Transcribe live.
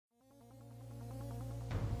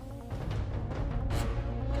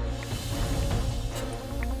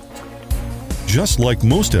Just like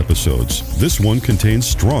most episodes, this one contains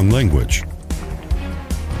strong language.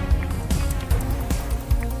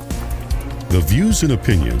 The views and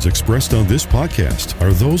opinions expressed on this podcast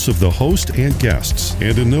are those of the host and guests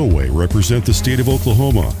and in no way represent the state of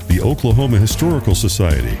Oklahoma, the Oklahoma Historical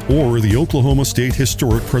Society, or the Oklahoma State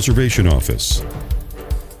Historic Preservation Office.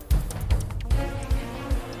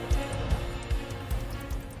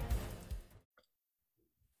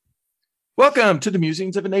 Welcome to the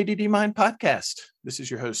Musings of an ADD Mind podcast. This is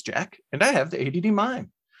your host, Jack, and I have the ADD Mind.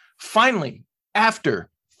 Finally, after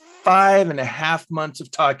 5.5 months of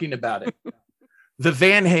talking about it, the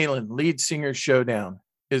Van Halen lead singer showdown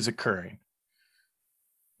is occurring.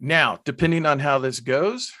 Now, depending on how this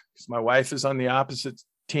goes, because my wife is on the opposite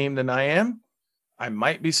team than I am, I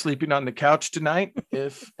might be sleeping on the couch tonight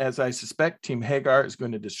if, as I suspect, Team Hagar is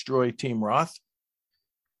going to destroy Team Roth.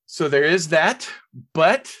 So there is that,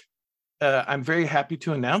 but I'm very happy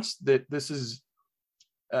to announce that this is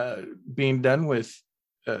being done with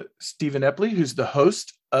Stephen Epley, who's the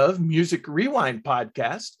host of Music Rewind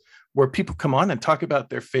podcast, where people come on and talk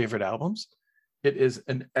about their favorite albums. It is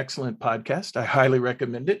an excellent podcast. I highly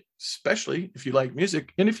recommend it, especially if you like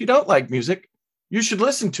music. And if you don't like music, you should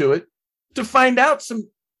listen to it to find out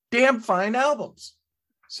some damn fine albums.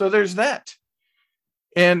 So there's that.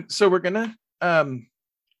 And so we're going to,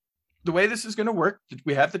 the way this is going to work,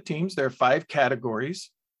 we have the teams. There are 5 categories.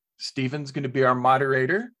 Stephen's going to be our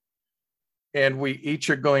moderator. And we each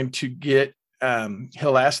are going to get,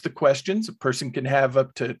 he'll ask the questions. A person can have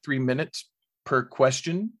up to 3 minutes per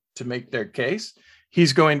question to make their case.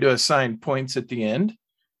 He's going to assign points at the end.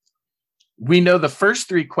 We know the first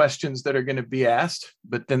 3 questions that are going to be asked,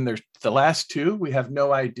 but then there's the last 2. We have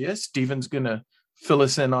no idea. Stephen's going to fill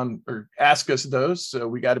us in on or ask us those. So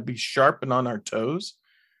we got to be sharp and on our toes.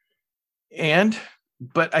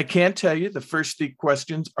 But I can tell you the first 3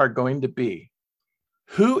 questions are going to be,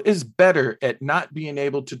 who is better at not being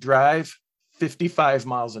able to drive 55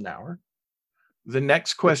 miles an hour? The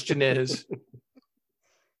next question is,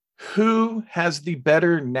 who has the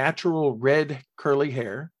better natural red curly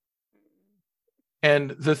hair?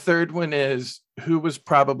 And the third one is, who was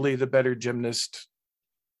probably the better gymnast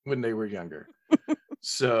when they were younger?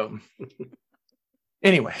 So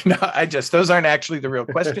anyway, no, those aren't actually the real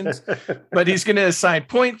questions, but he's going to assign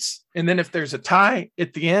points. And then if there's a tie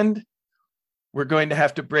at the end, we're going to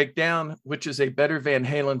have to break down which is a better Van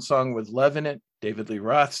Halen song with love in it. David Lee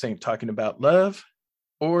Roth saying, talking about love,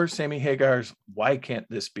 or Sammy Hagar's Why Can't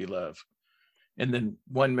This Be Love? And then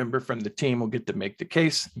one member from the team will get to make the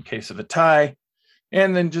case in case of a tie.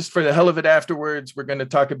 And then just for the hell of it afterwards, we're going to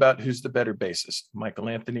talk about who's the better bassist, Michael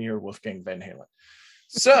Anthony or Wolfgang Van Halen.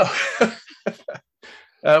 So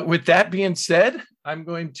with that being said, I'm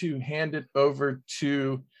going to hand it over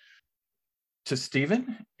to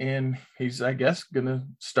Stephen, and he's, I guess, going to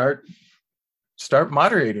start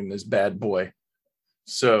moderating this bad boy.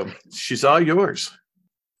 So she's all yours.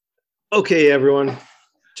 Okay, everyone,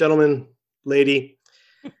 gentlemen, lady.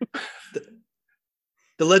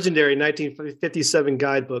 The legendary 1957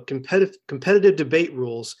 guidebook, Competitive Debate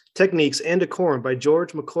Rules, Techniques, and Decorum by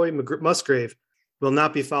George McCoy Musgrave will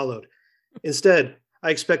not be followed. Instead,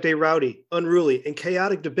 I expect a rowdy, unruly, and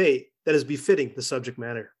chaotic debate that is befitting the subject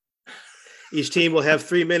matter. Each team will have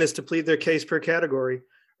 3 minutes to plead their case per category,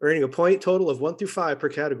 earning a point total of 1 through 5 per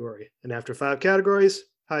category. And after 5 categories,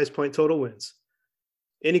 highest point total wins.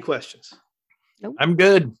 Any questions? Nope. I'm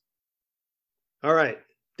good. All right.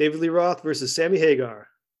 David Lee Roth versus Sammy Hagar,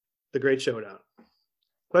 the great showdown.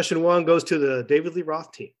 Question 1 goes to the David Lee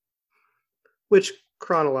Roth team, which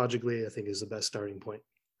chronologically I think is the best starting point.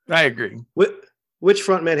 I agree. Which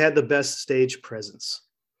frontman had the best stage presence?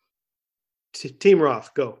 Team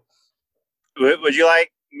Roth, go. Would you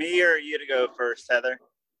like me or you to go first, Heather?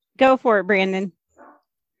 Go for it, Brandon.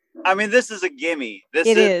 I mean, this is a gimme. This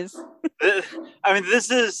is.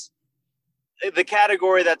 This is the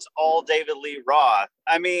category that's all David Lee Roth.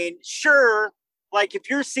 I mean, sure, like if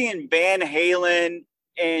you're seeing Van Halen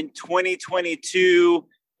in 2022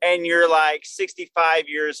 and you're like 65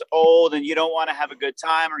 years old and you don't want to have a good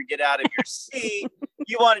time or get out of your seat,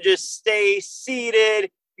 you want to just stay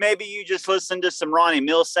seated. Maybe you just listen to some Ronnie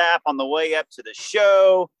Millsap on the way up to the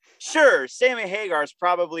show. Sure, Sammy Hagar is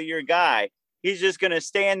probably your guy. He's just going to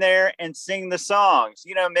stand there and sing the songs.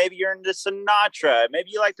 You know, maybe you're into Sinatra. Maybe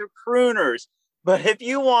you like the crooners. But if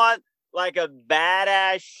you want like a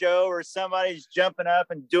badass show or somebody's jumping up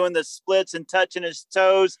and doing the splits and touching his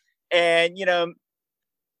toes and,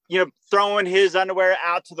 throwing his underwear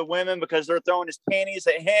out to the women because they're throwing his panties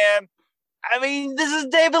at him. I mean, this is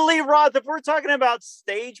David Lee Roth. If we're talking about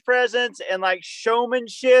stage presence and like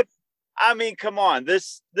showmanship, I mean, come on.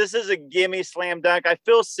 This is a gimme slam dunk. I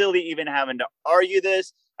feel silly even having to argue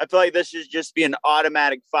this. I feel like this should just be an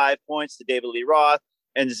automatic 5 points to David Lee Roth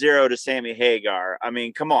and 0 to Sammy Hagar. I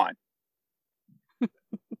mean, come on.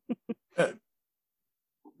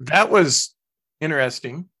 That was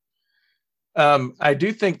interesting. I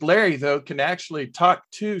do think Larry, though, can actually talk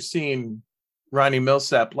to seeing Ronnie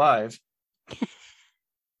Millsap live.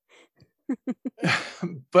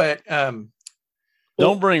 But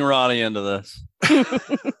don't bring Ronnie into this.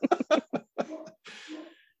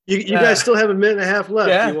 You guys still have a minute and a half left.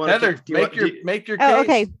 Yeah, do you want Heather, to, make your Oh, case.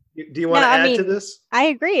 okay. Do you want to add to this? I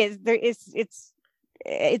agree. It's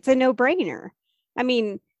a no-brainer. I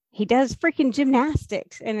mean, he does freaking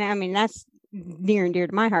gymnastics, and I mean that's near and dear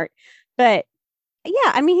to my heart. But yeah,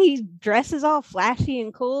 I mean, he dresses all flashy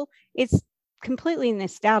and cool. It's completely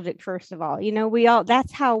nostalgic. First of all,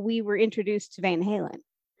 that's how we were introduced to Van Halen.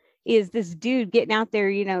 Is this dude getting out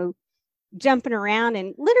there, jumping around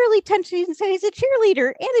and literally touching and saying he's a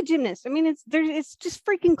cheerleader and a gymnast. I mean, it's just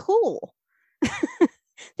freaking cool.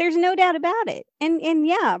 There's no doubt about it. And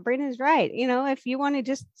yeah, Brandon's right. If you want to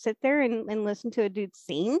just sit there and listen to a dude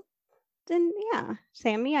sing, then yeah,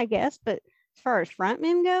 Sammy, I guess. But as far as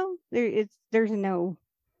frontmen go, there's no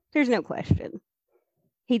question.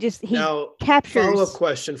 He now, captures. Follow-up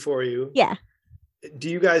question for you. Yeah. Do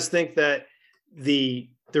you guys think that the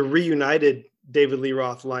reunited David Lee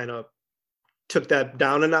Roth lineup took that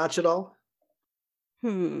down a notch at all?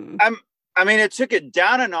 I mean, it took it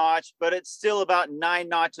down a notch, but it's still about 9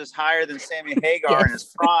 notches higher than Sammy Hagar in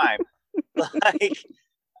his prime.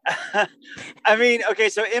 I mean, okay,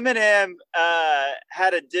 so Eminem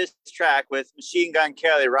had a diss track with Machine Gun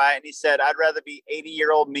Kelly, right? And he said, "I'd rather be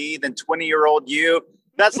 80-year-old me than 20-year-old you."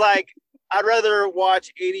 That's like, I'd rather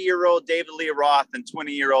watch 80-year-old David Lee Roth than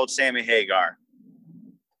 20-year-old Sammy Hagar.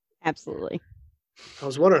 Absolutely. I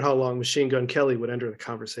was wondering how long Machine Gun Kelly would enter the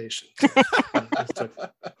conversation.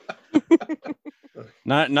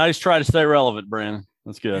 Nice try to stay relevant, Brandon.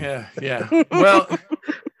 That's good. Yeah. Well,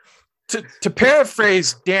 to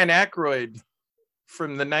paraphrase Dan Aykroyd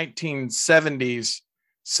from the 1970s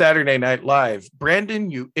Saturday Night Live,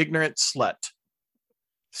 Brandon, you ignorant slut.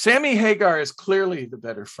 Sammy Hagar is clearly the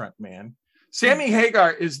better front man. Sammy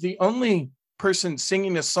Hagar is the only person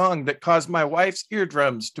singing a song that caused my wife's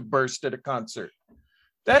eardrums to burst at a concert.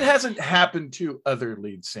 That hasn't happened to other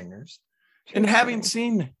lead singers. And having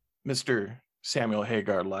seen Mr. Samuel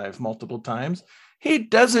Hagar live multiple times, he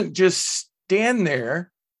doesn't just stand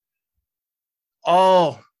there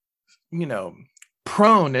all,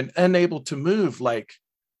 prone and unable to move like,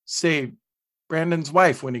 say, Brandon's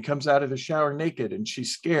wife when he comes out of the shower naked and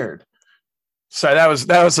she's scared. Sorry, that was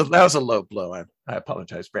a low blow. I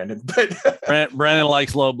apologize, Brandon. But Brandon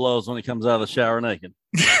likes low blows when he comes out of the shower naked.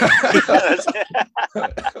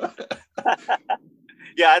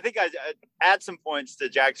 Yeah, I think I add some points to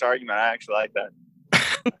Jack's argument. I actually like that.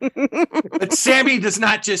 But Sammy does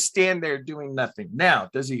not just stand there doing nothing. Now,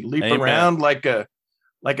 does he leap around like a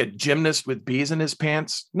gymnast with bees in his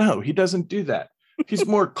pants? No, he doesn't do that. He's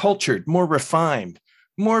more cultured, more refined,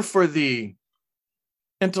 more for the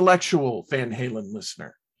intellectual Van Halen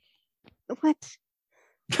listener. What?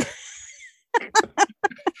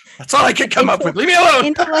 That's all I could come up with. Leave me alone.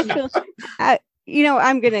 Intellectual.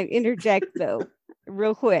 I'm going to interject though,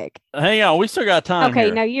 real quick. Hang on, we still got time. Okay,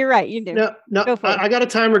 here. no, you're right. You do. No, I got a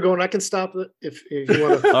timer going. I can stop it if you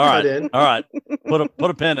want to. All right, in. all right.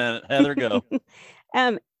 Put a pin in it. Heather, go.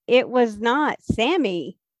 It was not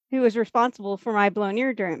Sammy who was responsible for my blown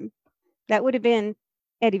eardrum. That would have been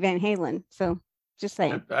Eddie Van Halen. So, just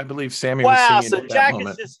saying. I believe Sammy was singing at Jack that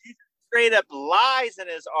moment. is just straight up lies in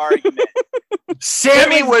his argument.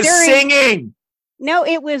 Sammy was singing. No,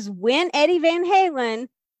 it was when Eddie Van Halen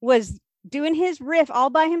was doing his riff all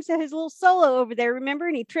by himself, his little solo over there. Remember?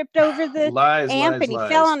 And he tripped over the amp and he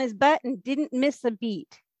fell on his butt and didn't miss a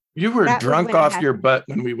beat. You were drunk off your butt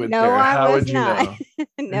when we went there. How would you know?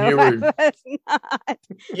 No, I was not.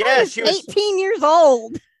 Yeah, she was 18 years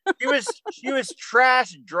old. She was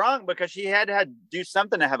trash drunk because she had to do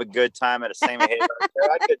something to have a good time at a Sammy Hagar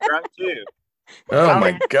show. I'd get drunk too. Oh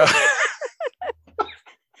my God.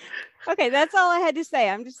 Okay, that's all I had to say.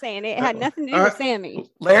 I'm just saying it had nothing to do with Sammy.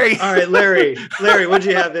 Larry. All right, Larry, what'd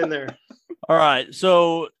you have in there? All right,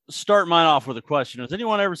 so start mine off with a question. Has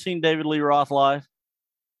anyone ever seen David Lee Roth live?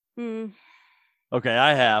 Okay,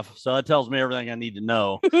 I have. So that tells me everything I need to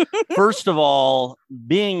know. First of all,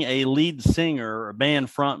 being a lead singer, a band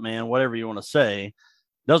frontman, whatever you want to say,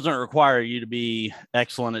 doesn't require you to be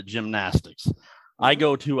excellent at gymnastics. I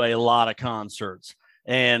go to a lot of concerts,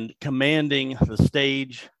 and commanding the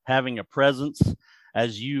stage, having a presence,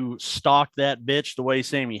 as you stalk that bitch the way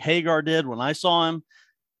Sammy Hagar did when I saw him,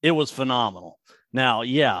 it was phenomenal. Now,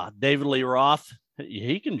 yeah, David Lee Roth,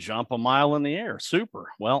 he can jump a mile in the air.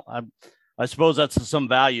 Super. Well, I suppose that's some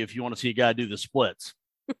value if you want to see a guy do the splits.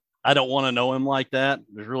 I don't want to know him like that.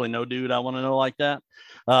 There's really no dude I want to know like that.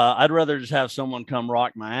 I'd rather just have someone come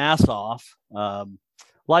rock my ass off,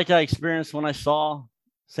 like I experienced when I saw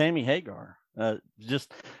Sammy Hagar.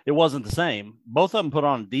 Just it wasn't the same. Both of them put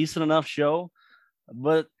on a decent enough show,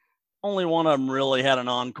 but only one of them really had an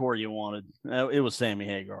encore you wanted. It was Sammy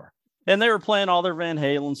Hagar. And they were playing all their Van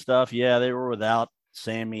Halen stuff. Yeah, they were without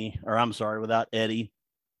without Eddie.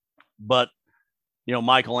 But, you know,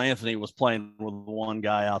 Michael Anthony was playing with one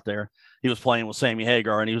guy out there. He was playing with Sammy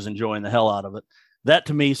Hagar, and he was enjoying the hell out of it. That,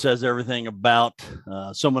 to me, says everything about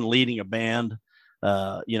someone leading a band,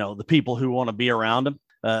 you know, the people who want to be around him.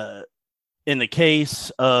 In the case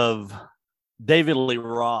of David Lee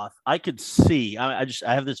Roth, I could see, I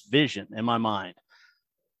have this vision in my mind.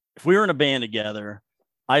 If we were in a band together,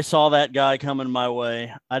 I saw that guy coming my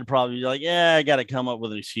way, I'd probably be like, yeah, I got to come up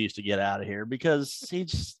with an excuse to get out of here, because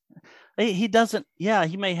he doesn't, yeah,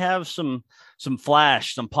 he may have some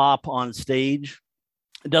flash, some pop on stage.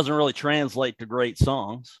 It doesn't really translate to great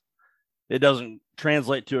songs. It doesn't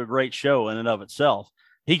translate to a great show in and of itself.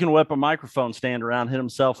 He can whip a microphone stand around, hit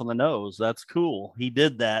himself in the nose. That's cool. He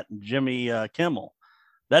did that. Jimmy Kimmel.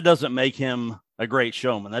 That doesn't make him a great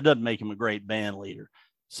showman. That doesn't make him a great band leader.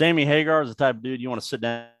 Sammy Hagar is the type of dude you want to sit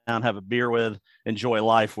down, have a beer with, enjoy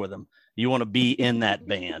life with him. You want to be in that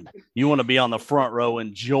band. You want to be on the front row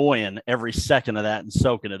enjoying every second of that and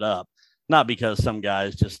soaking it up. Not because some guy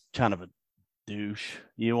is just kind of a douche.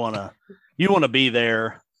 You want to be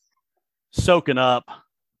there soaking up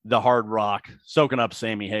the hard rock, soaking up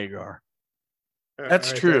Sammy Hagar.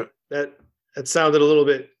 That's true. That sounded a little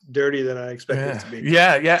bit dirty than I expected it to be.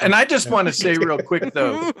 Yeah. And I just want to say real quick,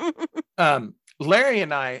 though, Larry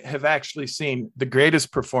and I have actually seen the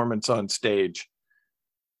greatest performance on stage,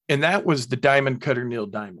 and that was the Diamond Cutter Neil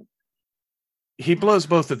Diamond. He blows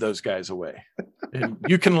both of those guys away. And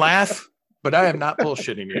you can laugh, but I am not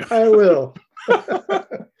bullshitting you. I will.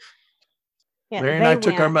 Yeah, Larry and I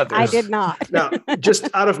took our mothers. I did not. Now, just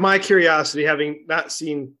out of my curiosity, having not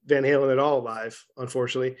seen Van Halen at all live,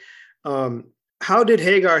 unfortunately, how did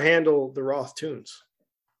Hagar handle the Roth tunes?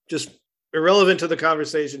 Just irrelevant to the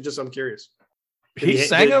conversation. Just I'm curious. He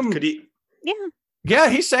sang them. Yeah,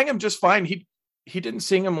 he sang them just fine. He didn't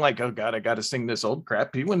sing them like, oh God, I got to sing this old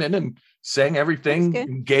crap. He went in and sang everything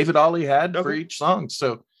and gave it all he had for each song.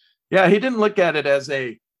 So yeah, he didn't look at it as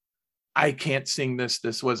I can't sing this.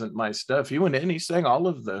 This wasn't my stuff. He went in, he sang all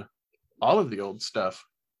of the old stuff,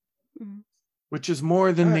 which is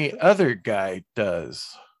more than the other guy does.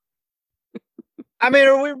 I mean,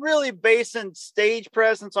 are we really basing stage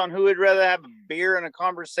presence on who would rather have a beer and a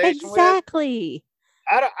conversation with? Exactly.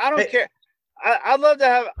 I don't care. I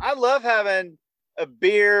love having a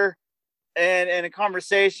beer and a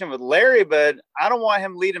conversation with Larry, but I don't want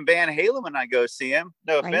him leading Van Halen when I go see him.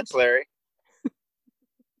 No offense, Larry.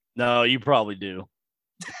 No, you probably do.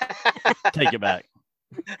 Take it back.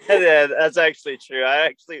 Yeah, that's actually true.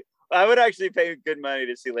 I would actually pay good money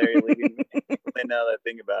to see Larry leading. Now that I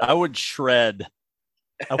think about it, I would shred.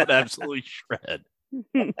 I would absolutely shred.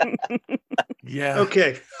 Yeah.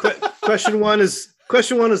 Okay. Question one is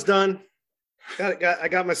done. I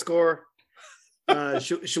got my score.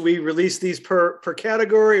 Should we release these per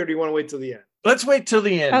category, or do you want to wait till the end? Let's wait till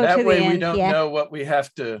the end. That way we don't know what we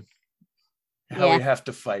have to, we have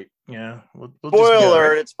to fight. Yeah. We'll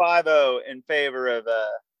Spoiler, it's 5-0 in favor of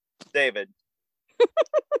David.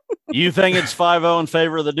 You think it's 5-0 in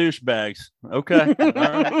favor of the douchebags? Okay. All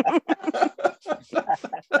right.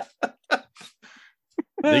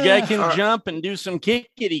 The guy can jump and do some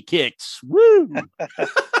kickity kicks. Woo!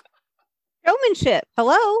 Showmanship.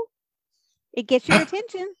 Hello. It gets your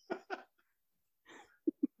attention.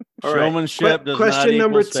 Showmanship does question not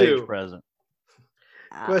number equal stage 2. present.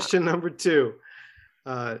 Question number 2.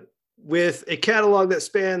 With a catalog that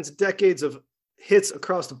spans decades of hits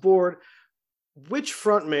across the board, which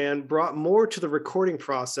frontman brought more to the recording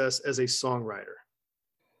process as a songwriter?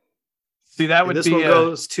 See, that would this be one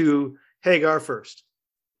goes to Hagar first.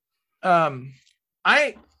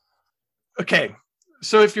 Okay.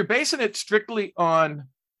 So if you're basing it strictly on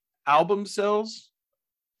album sales,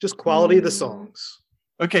 just quality of the songs.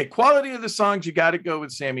 Okay, quality of the songs, you got to go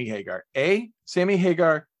with Sammy Hagar. Sammy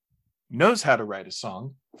Hagar knows how to write a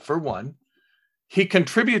song, for one. He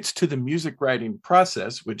contributes to the music writing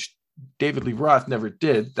process, which David Lee Roth never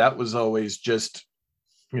did. That was always just,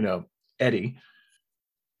 Eddie.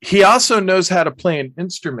 He also knows how to play an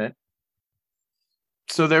instrument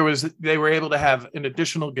So they were able to have an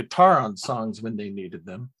additional guitar on songs when they needed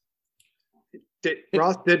them.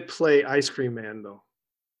 Roth did play Ice Cream Man though.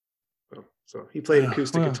 So he played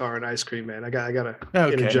acoustic guitar in Ice Cream Man. I gotta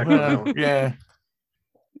interject on that one. Yeah.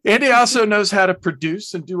 And he also knows how to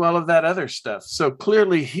produce and do all of that other stuff. So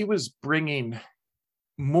clearly he was bringing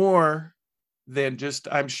more than just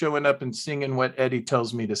I'm showing up and singing what Eddie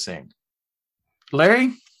tells me to sing.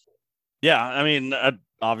 Larry? Yeah, I mean, I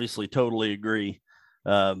obviously totally agree.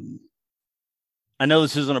 I know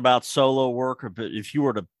this isn't about solo work, but if you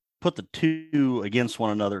were to put the two against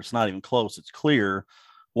one another, it's not even close. It's clear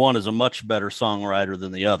one is a much better songwriter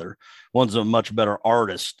than the other. One's a much better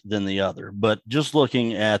artist than the other. But just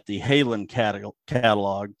looking at the Halen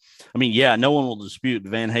catalog, I mean, yeah, no one will dispute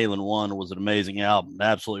Van Halen 1 was an amazing album. It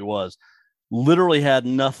absolutely was. Literally had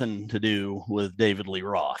nothing to do with David Lee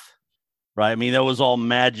Roth, right? I mean, that was all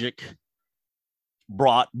magic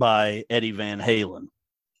brought by Eddie Van Halen,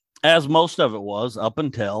 as most of it was, up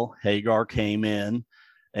until Hagar came in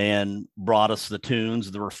and brought us the tunes,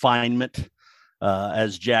 the refinement,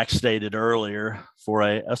 as Jack stated earlier, for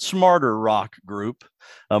a smarter rock group,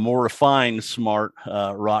 a more refined, smart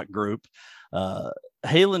rock group.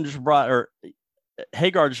 Hagar just brought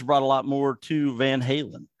a lot more to Van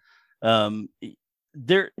Halen.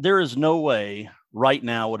 There is no way right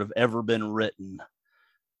now would have ever been written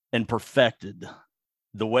and perfected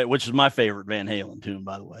the way, which is my favorite Van Halen tune,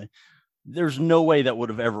 by the way. There's no way that would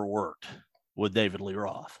have ever worked with David Lee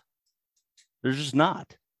Roth. There's just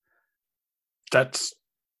not.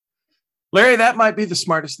 Larry, that might be the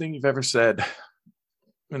smartest thing you've ever said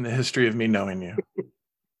in the history of me knowing you.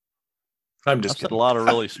 I'm just I've said a lot of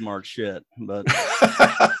really smart shit, but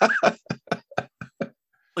at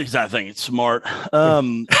least I think it's smart.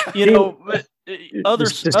 Other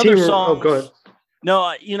songs. Oh, go ahead.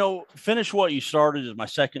 No, Finish What You Started is my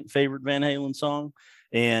second favorite Van Halen song.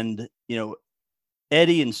 And,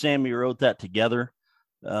 Eddie and Sammy wrote that together.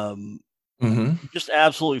 Just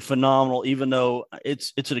absolutely phenomenal, even though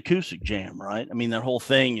it's an acoustic jam, right? I mean, that whole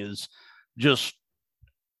thing is just,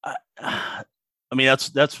 I mean,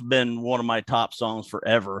 that's been one of my top songs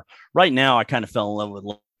forever. Right now, I kind of fell in love with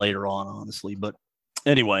later on, honestly. But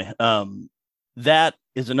anyway, that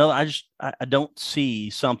is another, I don't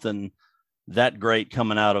see something that great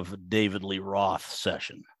coming out of a David Lee Roth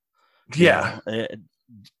session. Yeah.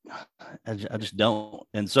 I just don't.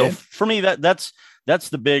 And so for me, that's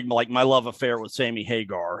the big, like, my love affair with Sammy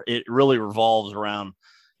Hagar. It really revolves around,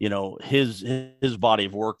 his body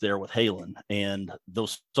of work there with Halen, and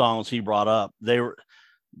those songs he brought up, they were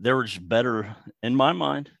just better in my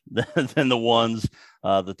mind than the ones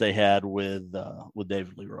that they had with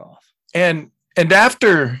David Lee Roth. And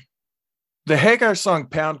after the Hagar song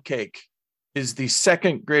Pound Cake is the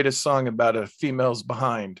second greatest song about a female's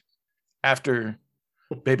behind after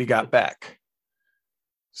Baby Got Back.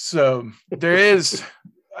 So there is,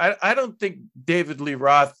 I don't think David Lee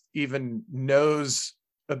Roth even knows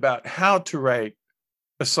about how to write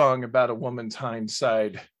a song about a woman's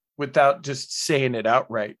hindside without just saying it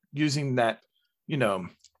outright, using that,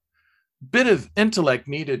 bit of intellect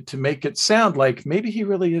needed to make it sound like maybe he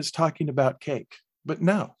really is talking about cake. But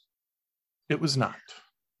no, it was not.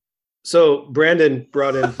 So Brandon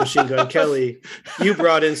brought in Machine Gun Kelly. You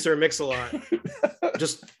brought in Sir Mix-a-Lot.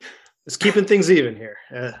 Just keeping things even here.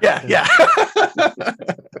 Yeah.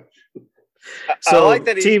 So I like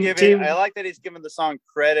that he's given the song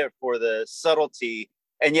credit for the subtlety,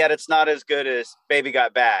 and yet it's not as good as Baby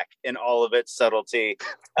Got Back in all of its subtlety.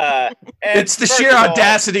 And it's the sheer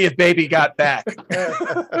audacity of Baby Got Back.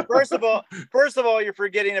 First of all, you're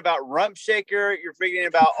forgetting about Rump Shaker. You're forgetting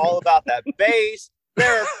about all about that bass.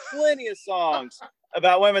 There are plenty of songs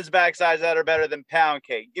about women's backsides that are better than Pound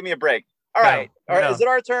Cake. Give me a break. All right. Is it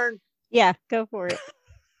our turn? Yeah, go for it.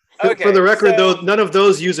 Okay. For the record, though, none of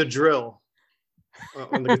those use a drill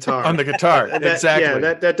on the guitar. On the guitar, exactly.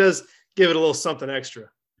 Yeah, that does give it a little something extra.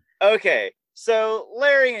 Okay, so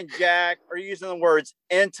Larry and Jack are using the words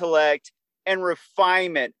intellect and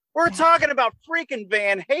refinement. We're talking about freaking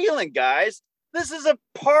Van Halen, guys. This is a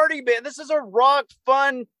party band. This is a rock,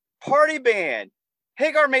 fun party band.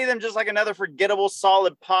 Hagar made them just like another forgettable,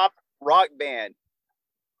 solid pop rock band.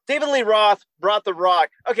 David Lee Roth brought the rock.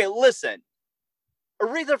 Okay, listen.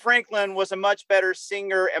 Aretha Franklin was a much better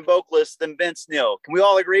singer and vocalist than Vince Neil. Can we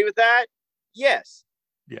all agree with that? Yes.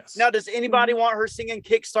 Yes. Now, does anybody want her singing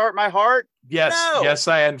Kickstart My Heart? Yes. No. Yes,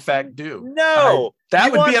 I in fact do. No.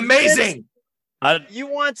 That would be amazing. I'd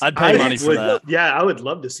pay money for that. Yeah, I would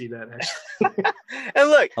love to see that, actually. And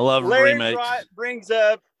look, I love Larry remakes. Brings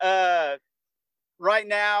up Right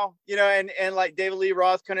Now, and like David Lee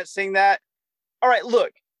Roth couldn't sing that. All right,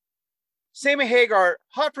 look, Sammy Hagar,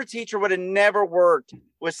 Hot for Teacher would have never worked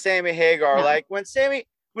with Sammy Hagar. No. Like when Sammy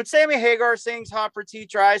Hagar sings Hot for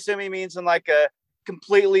Teacher, I assume he means in like a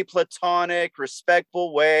completely platonic,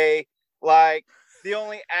 respectful way. Like the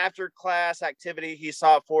only after class activity he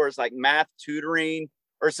sought for is like math tutoring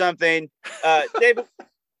or something. David,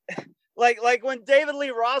 like when David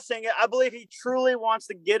Lee Roth sang it, I believe he truly wants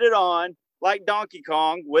to get it on like Donkey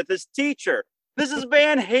Kong with his teacher. This is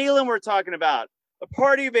Van Halen we're talking about, a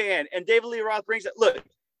party band, and David Lee Roth brings it. Look,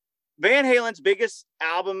 Van Halen's biggest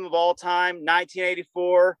album of all time,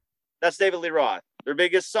 1984, that's David Lee Roth. Their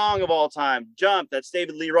biggest song of all time, Jump, that's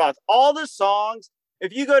David Lee Roth. All the songs,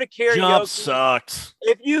 if you go to karaoke, Jump sucks.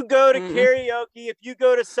 if you go to karaoke, if you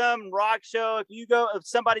go to some rock show, if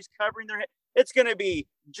somebody's covering their head, it's going to be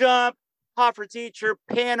Jump, Hot for Teacher,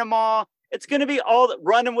 Panama. It's going to be all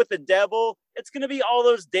Running with the Devil. It's going to be all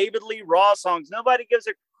those David Lee Roth songs. Nobody gives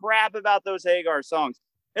a crap about those Hagar songs.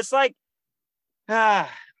 It's like, go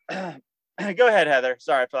ahead, Heather.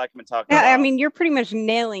 Sorry, I feel like I've been talking. I mean, you're pretty much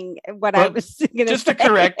nailing what I was going to say. Just to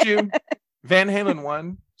correct you, Van Halen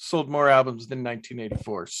 1 sold more albums than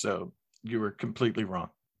 1984. So you were completely wrong.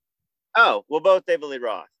 Oh, well, both David Lee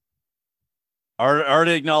Roth.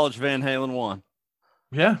 Already acknowledged Van Halen 1.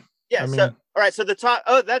 Yeah. Yeah. I mean, So, all right. So the top,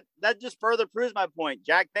 that just further proves my point.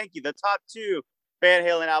 Jack, thank you. The top 2 Van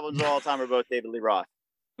Halen albums of all time are both David Lee Roth.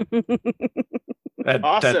 that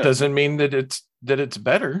Awesome. doesn't mean that it's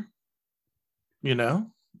better. You know,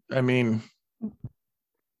 I mean,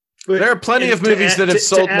 But there are plenty of movies that have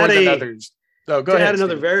sold more than others. Oh, go to ahead. add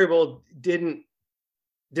another Steve. variable, didn't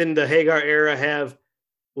the Hagar era have,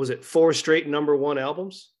 was it 4 straight #1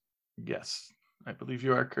 albums? Yes, I believe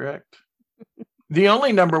you are correct. The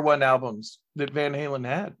only #1 albums that Van Halen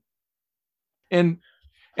had. And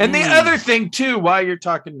the other thing too, while you're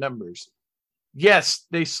talking numbers, yes,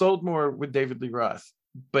 they sold more with David Lee Roth,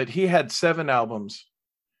 but he had 7 albums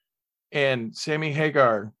and Sammy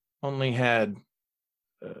Hagar only had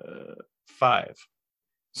 5.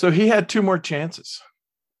 So he had 2 more chances.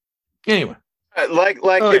 Anyway. Like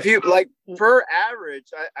Oh, if you like per average,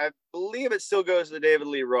 I believe it still goes to David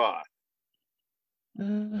Lee Roth.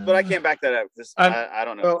 But I can't back that up because I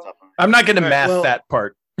don't know. Well, I'm not going to All right, math well- that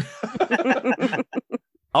part.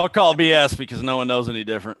 I'll call BS because no one knows any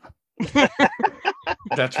different.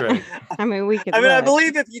 That's right. I mean, we could. I look.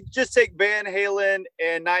 believe if you just take Van Halen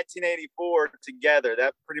and 1984 together,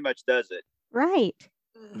 that pretty much does it. Right.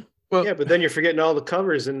 Well, Yeah, but then you're forgetting all the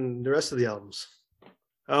covers and the rest of the albums.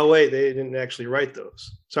 Oh wait, they didn't actually write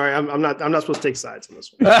those. Sorry, I'm not supposed to take sides on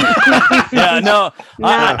this one. Yeah, no,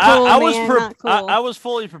 Not I, cool, I was man, pre- not cool. I was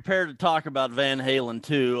fully prepared to talk about Van Halen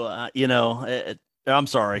too. I'm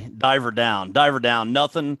sorry, Diver Down,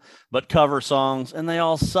 nothing but cover songs, and they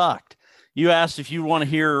all sucked. You asked if you want to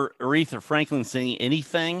hear Aretha Franklin sing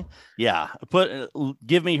anything. Yeah,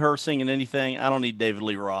 give me her singing anything. I don't need David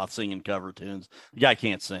Lee Roth singing cover tunes. The guy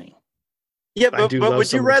can't sing. Yeah, I but do love would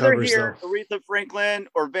some you of the rather covers, hear Aretha Franklin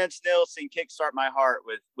or Vince Neil sing "Kickstart My Heart"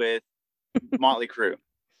 with Motley Crue?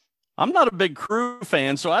 I'm not a big Crew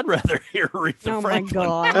fan, so I'd rather hear Aretha Oh my Franklin.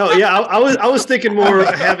 god. Oh yeah, I was thinking more of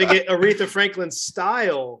having it Aretha Franklin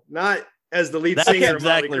style, not as the lead That's singer.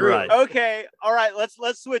 exactly of Motley Crue. right. Okay, all right, let's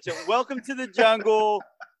switch it. Welcome to the Jungle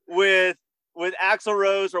with Axl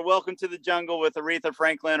Rose, or Welcome to the Jungle with Aretha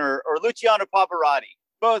Franklin or Luciano Pavarotti.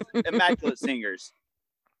 Both immaculate singers.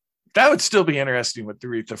 that would still be interesting with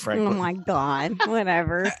Aretha Franklin. Oh my god.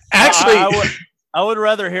 Whatever. Actually, I would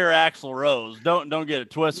rather hear Axl Rose. Don't get it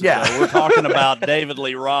twisted. Yeah. Though. We're talking about David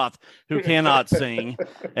Lee Roth, who cannot sing,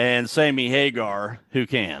 and Sammy Hagar, who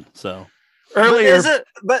can. So earlier,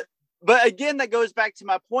 But again, that goes back to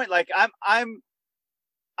my point. Like I'm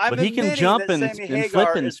But he can admitting jump that and Sammy flip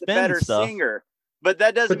Hagar and is the spin better stuff. singer. But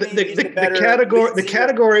that doesn't But mean he's the better the lead singer.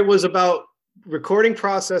 category was about recording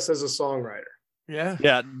process as a songwriter. yeah.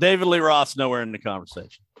 yeah, David Lee Roth's nowhere in the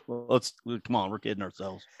conversation. Come on, we're kidding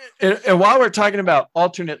ourselves. And while we're talking about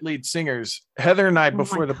alternate lead singers, Heather and I, my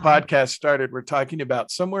before the God. podcast started, we're talking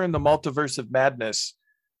about somewhere in the multiverse of madness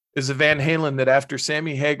is a Van Halen that after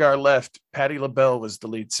Sammy Hagar left, Patti LaBelle was the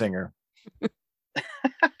lead singer.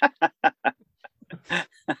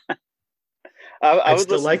 I I'd would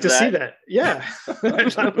still listen like to see that. Yeah,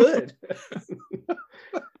 I would.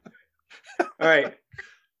 All right.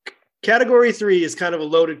 Category 3 is kind of a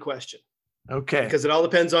loaded question Okay. because it all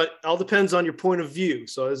depends on your point of view.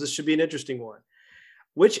 So this should be an interesting one.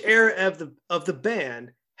 Which era of the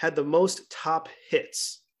band had the most top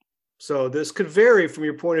hits? So this could vary from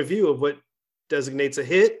your point of view of what designates a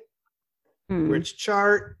hit, which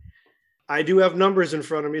chart. I do have numbers in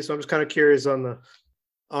front of me, so I'm just kind of curious on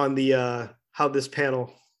the how this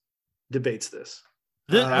panel debates this.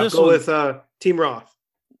 I'll go with Team Roth.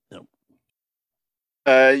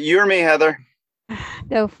 You or me, Heather?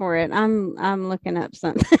 Go for it. I'm looking up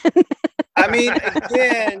something. I mean,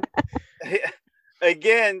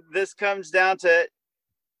 again, this comes down to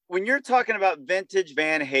when you're talking about vintage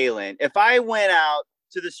Van Halen. If I went out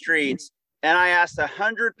to the streets and I asked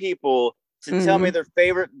 100 people to tell me their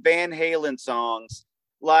favorite Van Halen songs,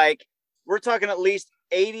 like we're talking at least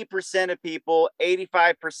 80% of people,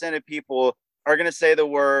 85% of people are going to say the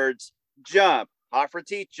words Jump, Hot for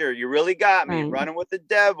Teacher, You Really Got Me, Running with the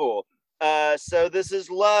Devil, So This Is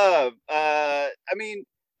Love. I mean,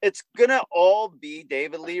 it's going to all be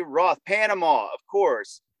David Lee Roth. Panama, of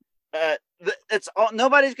course. It's all,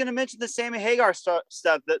 nobody's going to mention the Sammy Hagar stuff.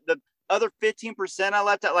 The other 15% I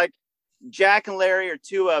left out, like Jack and Larry are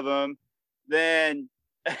two of them. Then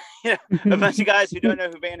a bunch of guys who don't know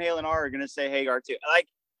who Van Halen are going to say Hagar too. Like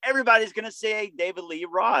everybody's going to say David Lee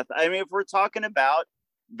Roth. I mean, if we're talking about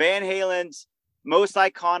Van Halen's most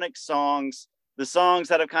iconic songs, the songs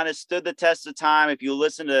that have kind of stood the test of time, if you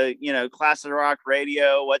listen to, classic rock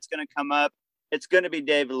radio, what's going to come up? It's going to be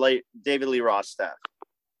David Lee Roth stuff.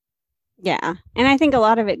 Yeah. And I think a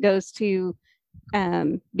lot of it goes to,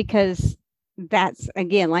 because that's,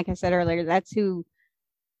 again, like I said earlier,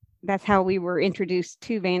 that's how we were introduced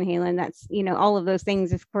to Van Halen. That's, all of those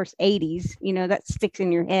things, of course, 80s, that sticks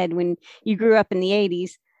in your head when you grew up in the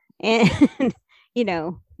 80s. And,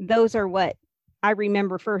 those are what I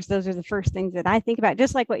remember first. Those are the first things that I think about,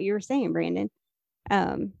 just like what you were saying, Brandon.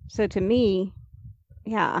 So to me,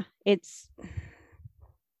 yeah, it's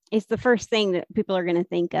the first thing that people are going to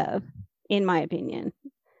think of, in my opinion,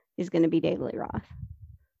 is going to be David Lee Roth.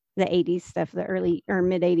 The 80s stuff, the early or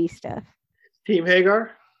mid 80s stuff. Team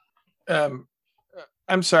Hagar? I'm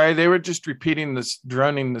sorry, they were just repeating this,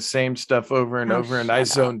 droning the same stuff over and over, and I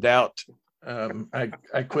zoned out.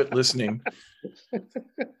 I quit listening.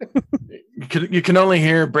 You can only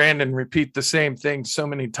hear Brandon repeat the same thing so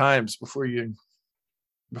many times before you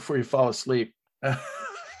fall asleep.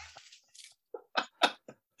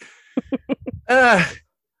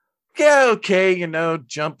 Yeah, okay,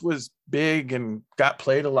 Jump was big and got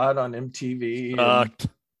played a lot on MTV.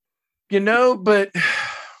 But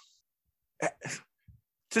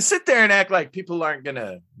to sit there and act like people aren't going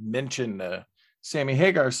to mention the Sammy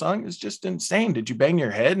Hagar song is just insane. Did you bang your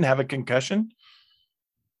head and have a concussion?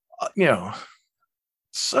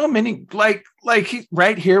 So many, like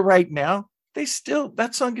right here, right now, that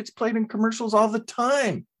song gets played in commercials all the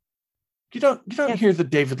time. You don't hear the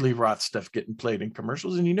David Lee Roth stuff getting played in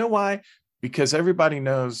commercials. And you know why? Because everybody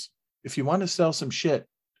knows if you want to sell some shit,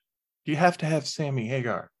 you have to have Sammy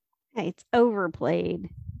Hagar. It's overplayed.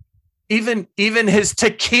 Even his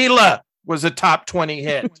Tequila was a top 20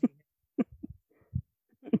 hit.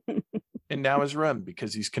 And now his Rum,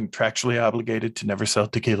 because he's contractually obligated to never sell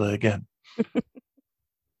tequila again.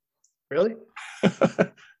 Really?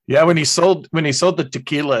 Yeah, when he sold the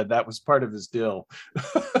tequila, that was part of his deal.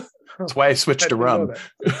 That's why I switched to rum.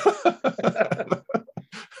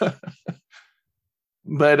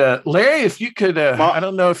 But Larry, if you could, I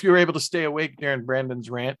don't know if you were able to stay awake during Brandon's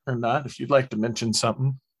rant or not, if you'd like to mention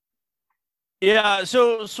something. Yeah,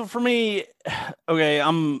 so for me, okay,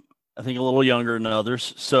 I think a little younger than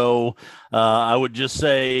others. So I would just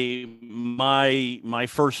say my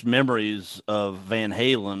first memories of Van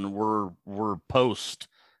Halen were post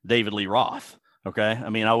David Lee Roth. Okay. I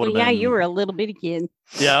mean, I would have been. Yeah, you were a little bitty kid.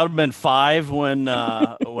 Yeah, I would have been 5 when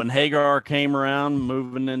Hagar came around,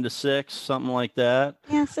 moving into 6, something like that.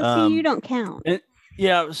 Yeah, so see, you don't count.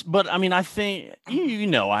 Yeah, but I mean, I think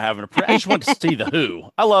I have I just went to see the Who.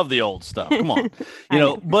 I love the old stuff. Come on,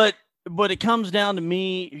 but it comes down to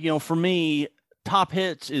me. For me, top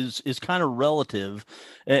hits is kind of relative,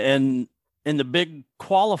 and the big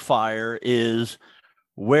qualifier is,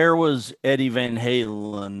 where was Eddie Van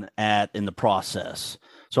Halen at in the process?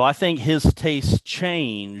 So I think his taste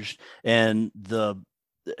changed, and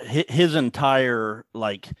his entire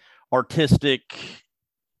artistic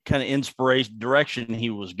kind of inspiration direction he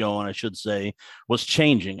was going, I should say, was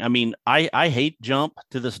changing. I mean, I hate Jump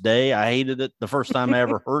to this day. I hated it the first time I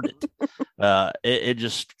ever heard it. It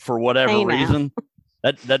just, for whatever reason,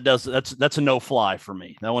 that's a no fly for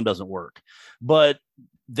me. That one doesn't work. But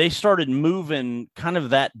they started moving kind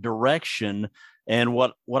of that direction. And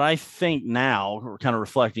what I think now, we're kind of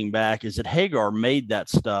reflecting back, is that Hagar made that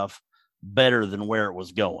stuff better than where it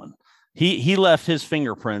was going. He left his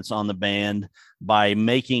fingerprints on the band by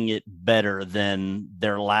making it better than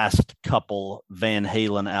their last couple Van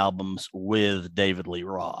Halen albums with David Lee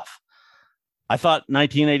Roth. I thought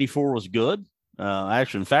 1984 was good.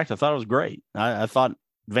 Actually, in fact, I thought it was great. I thought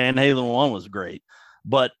Van Halen 1 was great.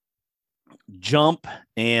 But Jump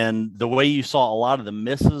and the way you saw a lot of the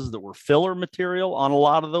misses that were filler material on a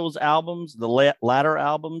lot of those albums, the latter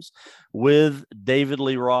albums with David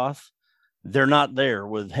Lee Roth, they're not there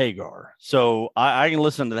with Hagar. So I can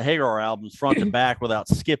listen to the Hagar albums front to back without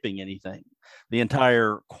skipping anything. The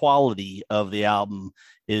entire quality of the album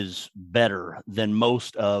is better than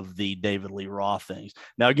most of the David Lee Roth things.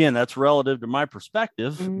 Now, again, that's relative to my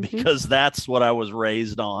perspective because that's what I was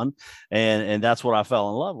raised on, and that's what I fell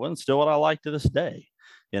in love with, and still what I like to this day.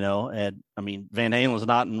 And I mean, Van Halen's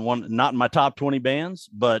not in my top 20 bands,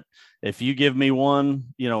 but if you give me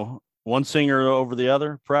one singer over the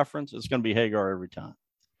other preference, it's going to be Hagar every time.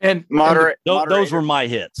 And those were my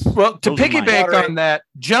hits. Well, to piggyback on that,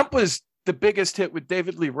 Jump was the biggest hit with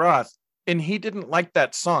David Lee Roth, and he didn't like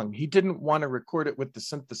that song. He didn't want to record it with the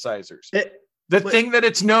synthesizers. The thing that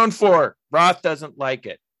it's known for, Roth doesn't like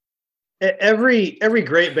it. Every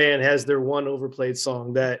great band has their one overplayed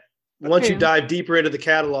song that once you dive deeper into the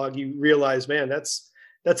catalog, you realize, man, that's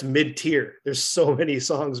mid-tier. There's so many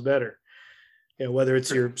songs better. Whether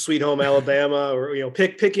it's your Sweet Home Alabama or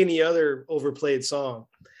pick any other overplayed song.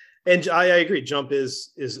 And I agree, Jump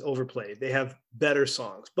is overplayed. They have better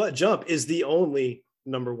songs, but Jump is the only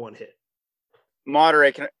number one hit.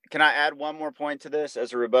 Moderate, can I add one more point to this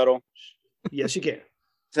as a rebuttal? Yes, you can.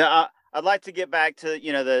 So I'd like to get back to,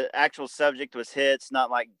 the actual subject was hits, not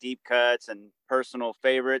like deep cuts and personal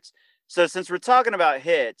favorites. So since we're talking about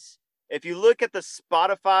hits, if you look at the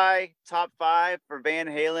Spotify top 5 for Van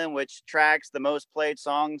Halen, which tracks the most played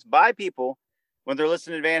songs by people when they're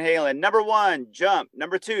listening to Van Halen, number 1, Jump.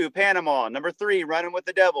 Number 2, Panama. Number 3, Running with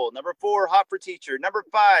the Devil. Number 4, Hot for Teacher. Number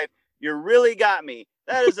 5, You Really Got Me.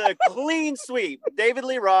 That is a clean sweep. David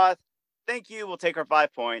Lee Roth, thank you. We'll take our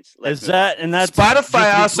 5 points. That's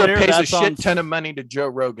Spotify also pays a shit ton of money to Joe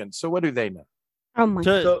Rogan. So what do they know? Oh my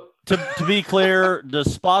God. To be clear,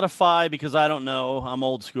 does Spotify, because I don't know, I'm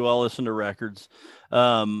old school, I'll listen to records.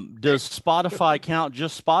 Does Spotify count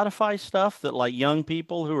just Spotify stuff that like young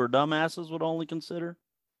people who are dumbasses would only consider?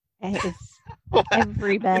 It's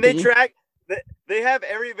everybody. And they have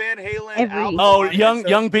every Van Halen album. Oh,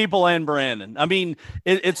 young people and Brandon. I mean,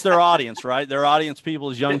 it's their audience, right? Their audience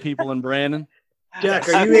people is young people and Brandon. Jack,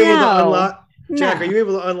 are you able to unlock? Jack, are you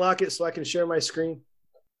able to unlock it so I can share my screen?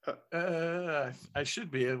 I should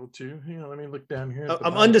be able to. Let me look down here.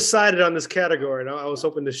 I'm undecided on this category, and I was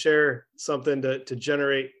hoping to share something to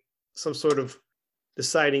generate some sort of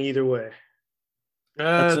deciding either way.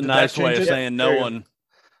 That's a nice way of saying no one.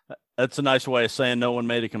 That's a nice way of saying no one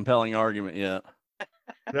made a compelling argument yet.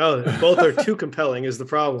 No, both are too compelling is the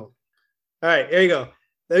problem. All right, here you go.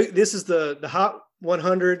 This is the Hot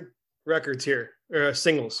 100 records here, or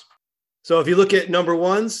singles. So if you look at number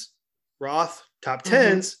ones, Roth. Top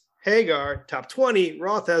 10s, Hagar. Top 20,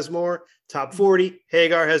 Roth has more. Top 40,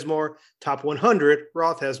 Hagar has more. Top 100,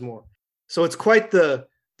 Roth has more. So it's quite the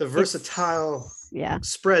versatile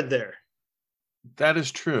spread there. That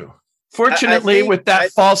is true. Fortunately, with that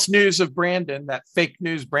false news of Brandon, that fake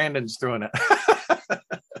news Brandon's throwing it.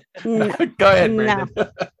 Go ahead, Brandon.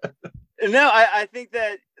 No, I think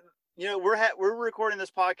that we're recording this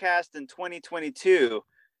podcast in 2022,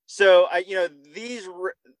 so these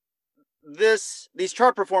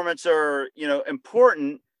chart performances are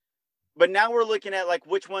important, but now we're looking at like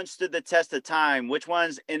which ones stood the test of time, which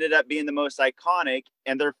ones ended up being the most iconic,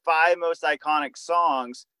 and their 5 most iconic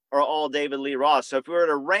songs are all David Lee Roth. So if we were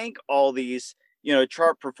to rank all these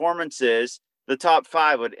chart performances, the top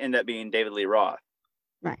 5 would end up being David Lee Roth.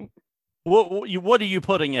 Right. What are you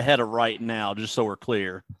putting ahead of right now, just so we're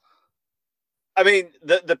clear? I mean,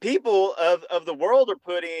 the people of the world are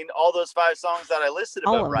putting all those 5 songs that I listed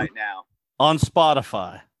above right now on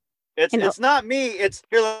Spotify. It's not me. It's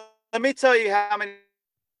here. Let me tell you how many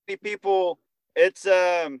people. It's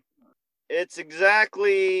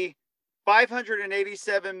exactly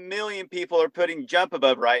 587 million people are putting Jump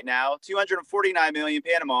above right now. 249 million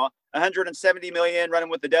Panama. 170 million Running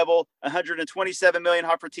with the Devil. 127 million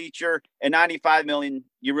Hot for Teacher, and 95 million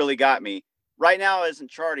You Really Got Me. Right now, it isn't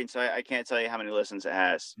charting, so I can't tell you how many listens it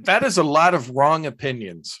has. That is a lot of wrong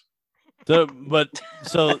opinions. So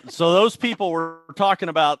those people were talking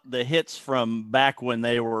about the hits from back when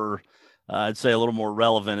they were, I'd say, a little more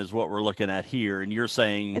relevant is what we're looking at here. And you're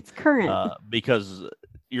saying it's current because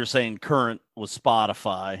you're saying current with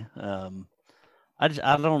Spotify. I just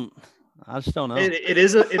don't know. It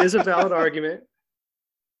is a valid argument.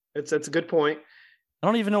 That's a good point. I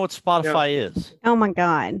don't even know what Spotify is. Oh my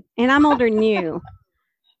God. And I'm older than you.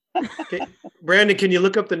 Okay. Brandon, can you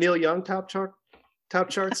look up the Neil Young top chart? top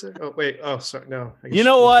charts? Oh wait. Oh, sorry. No. You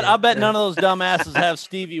know what? I bet none of those dumbasses have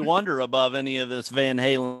Stevie Wonder above any of this Van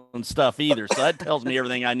Halen stuff either. So that tells me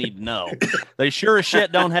everything I need to know. They sure as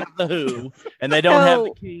shit don't have the Who, and they don't have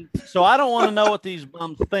the Kinks. So I don't want to know what these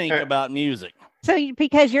bums think about music. So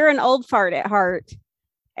because you're an old fart at heart,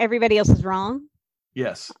 everybody else is wrong?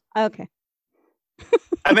 Yes. Okay.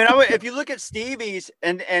 I mean, if you look at Stevie's,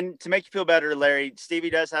 and to make you feel better, Larry, Stevie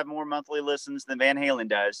does have more monthly listens than Van Halen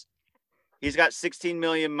does. He's got 16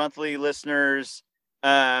 million monthly listeners.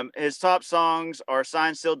 His top songs are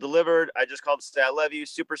Signed, Sealed, Delivered, I Just Called to Say I Love You,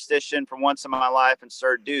 Superstition, From Once in My Life, and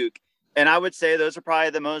Sir Duke. And I would say those are probably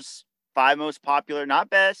the five most popular, not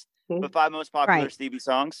best, but five most popular Stevie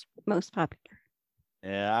songs. Most popular.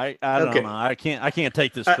 Yeah, I don't know. I can't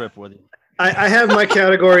take this trip with you. I have my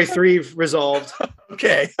category 3 resolved.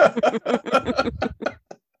 Okay.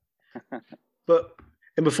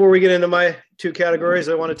 And before we get into my 2 categories,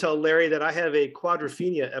 I want to tell Larry that I have a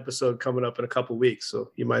Quadrophenia episode coming up in a couple weeks,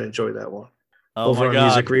 so you might enjoy that one. Oh my God!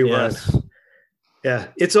 Music Rewind. Yes. Yeah,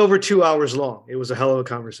 it's over 2 hours long. It was a hell of a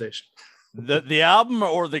conversation. The album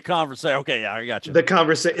or the conversation? Okay, yeah, I got you. The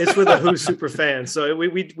conversation. It's with a Who super fan, so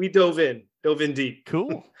we dove in deep.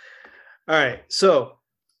 Cool. All right, so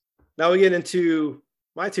now we get into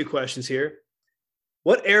my 2 questions here.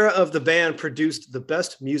 What era of the band produced the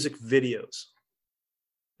best music videos?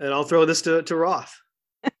 And I'll throw this to Roth.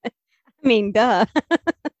 I mean, duh.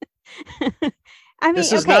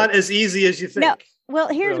 This is not as easy as you think. No. Well,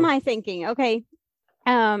 here's my thinking. Okay.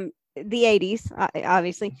 The 80s,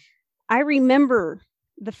 obviously. I remember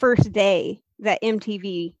the first day that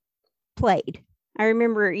MTV played. I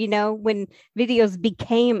remember, when videos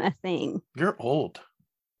became a thing. You're old.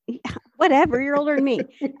 Whatever, you're older than me.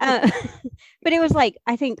 But it was like,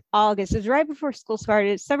 I think August. It was right before school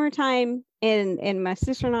started. Summertime, and my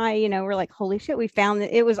sister and I, we're like, holy shit, we found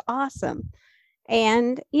it. It was awesome.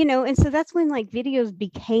 And, and so that's when like videos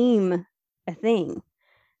became a thing.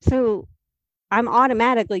 So I'm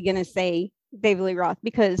automatically going to say David Lee Roth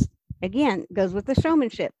because, again, it goes with the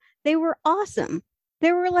showmanship. They were awesome.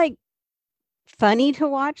 They were like funny to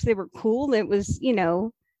watch. They were cool. It was,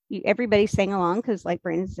 everybody sang along because, like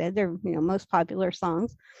Brandon said, they're most popular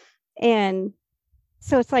songs. And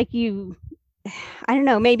so it's like I don't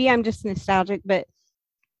know, maybe I'm just nostalgic, but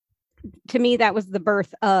to me that was the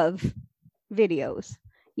birth of videos,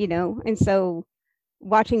 and so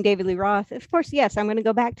watching David Lee Roth, of course, yes, I'm going to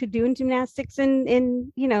go back to doing gymnastics and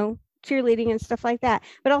cheerleading and stuff like that,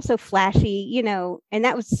 but also flashy, and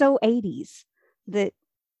that was so 80s that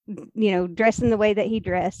dressing the way that he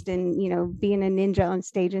dressed and, being a ninja on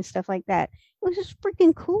stage and stuff like that. It was just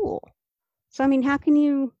freaking cool. So, I mean, how can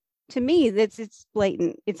you, to me, it's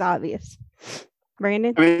blatant. It's obvious.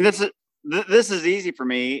 Brandon? I mean, this is easy for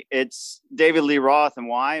me. It's David Lee Roth. And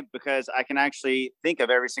why? Because I can actually think of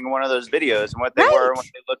every single one of those videos and what they were and what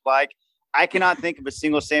they looked like. I cannot think of a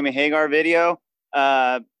single Sammy Hagar video.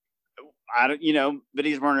 Videos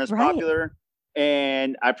weren't as popular.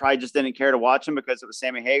 And I probably just didn't care to watch them because it was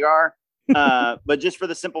Sammy Hagar. But just for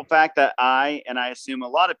the simple fact that I assume a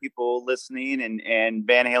lot of people listening and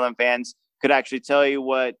Van Halen fans could actually tell you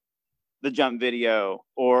what the Jump video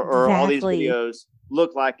or all these videos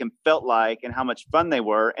looked like and felt like and how much fun they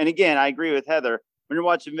were. And again, I agree with Heather. When you're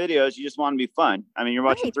watching videos, you just want to be fun. I mean, you're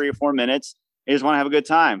watching 3 or 4 minutes. You just want to have a good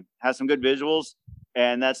time, have some good visuals.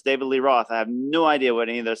 And that's David Lee Roth. I have no idea what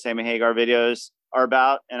any of those Sammy Hagar videos are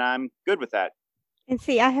about. And I'm good with that. And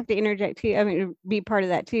see, I have to interject too. I mean, be part of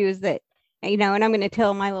that too, is that, and I'm going to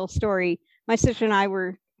tell my little story. My sister and I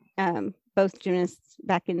were both gymnasts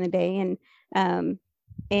back in the day.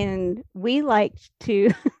 And we liked to,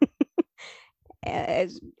 I'm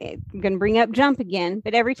going to bring up jump again,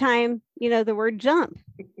 but every time, the word jump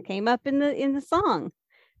came up in the song,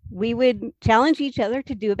 we would challenge each other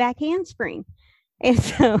to do a back handspring. And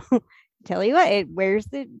so tell you what, it wears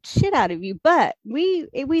the shit out of you. But we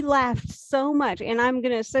laughed so much, and I'm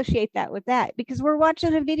going to associate that with that because we're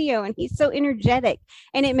watching a video and he's so energetic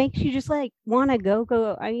and it makes you just like want to go,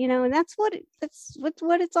 and that's what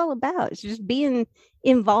it's all about. It's just being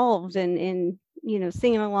involved and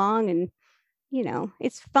singing along and,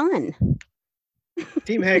 it's fun.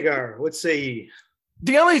 Team Hagar, what say ye?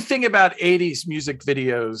 The only thing about 80s music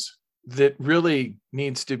videos that really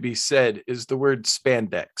needs to be said is the word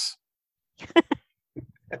spandex.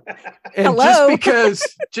 And hello?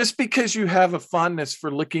 just because you have a fondness for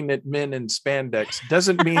looking at men in spandex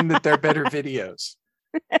doesn't mean that they're better videos.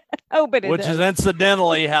 Oh, but which is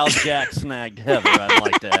incidentally how Jack snagged Heather, I'd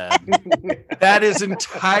like to add. That is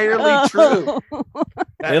entirely true.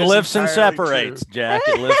 It lifts and separates, Jack.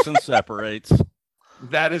 It lifts and separates.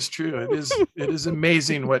 That is true. It is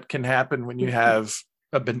amazing what can happen when you have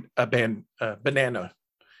a banana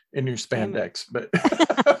in your spandex.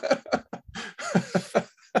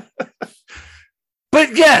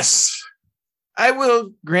 But yes, I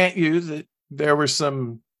will grant you that there were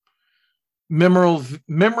some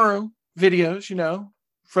memorable videos,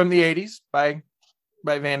 from the 80s by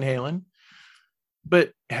Van Halen.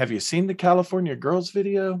 But have you seen the California Girls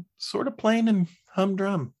video? Sort of playing in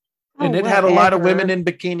humdrum. And it had a lot of women in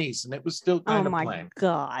bikinis, and it was still kind of playing. Oh my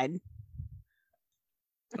God.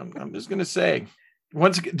 I'm just going to say,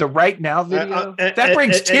 once again, the Right Now video, that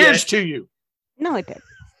brings tears to you. No, it did.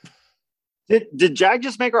 Did Jack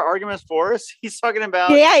just make our arguments for us? He's talking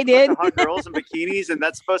about I did. hot girls in bikinis, and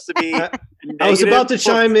that's supposed to be. I was about to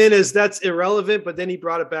chime in as that's irrelevant, but then he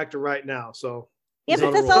brought it back to Right Now. So yeah,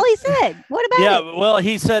 but that's all he said. What about it? Yeah, well,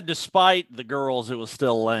 he said despite the girls, it was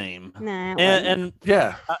still lame. Nah, and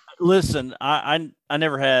yeah, listen, I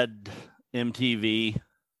never had MTV.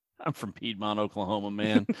 I'm from Piedmont, Oklahoma,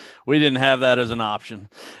 man. We didn't have that as an option,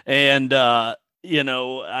 and I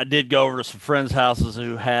did go over to some friends' houses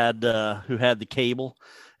who had the cable,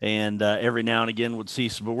 and every now and again would see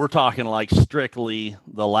some. But we're talking like strictly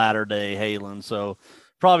the latter day Halen, so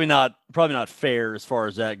probably not fair as far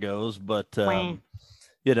as that goes. But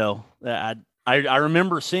I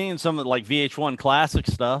remember seeing some of like VH1 classic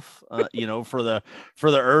stuff, for the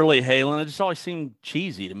early Halen. It just always seemed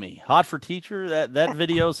cheesy to me. Hot for Teacher, that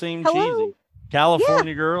video seemed cheesy.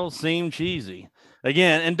 California Girls seemed cheesy.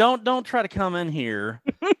 Again, and don't try to come in here,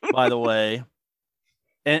 by the way,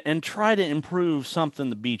 and try to improve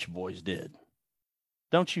something the Beach Boys did.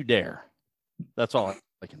 Don't you dare. That's all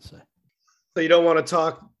I can say. So you don't want to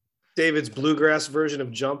talk David's bluegrass version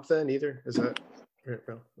of Jump then either? Is that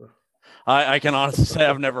I can honestly say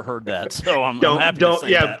I've never heard that, so I'm happy to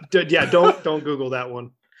say that. Don't Google that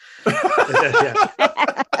one.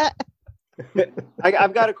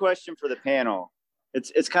 I've got a question for the panel.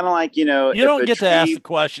 It's kind of like, you don't get to ask the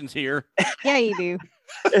questions here. Yeah, you do.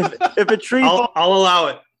 If a tree I'll allow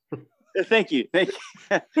it. Thank you. If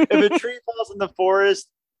a tree falls in the forest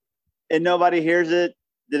and nobody hears it,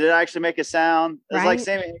 did it actually make a sound? It's like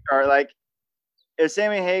Sammy Hagar. Like if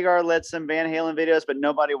Sammy Hagar led some Van Halen videos, but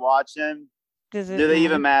nobody watched them, do they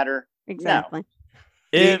even matter? Exactly.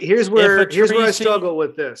 No. Here's where I struggle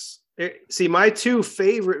with this. See, my two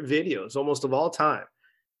favorite videos, almost of all time,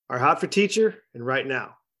 are Hot for Teacher and Right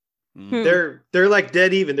Now. They're like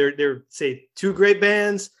dead even. They're say two great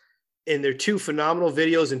bands, and they're two phenomenal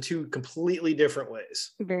videos in two completely different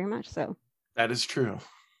ways. Very much so. That is true.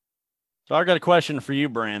 So I got a question for you,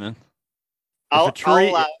 Brandon.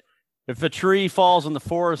 If a tree falls in the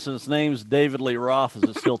forest and its name's David Lee Roth, is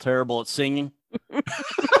it still terrible at singing?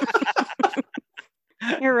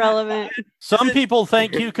 Irrelevant. Some people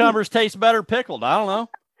think cucumbers taste better pickled. I don't know.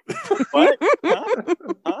 What?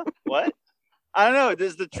 Huh? What? I don't know.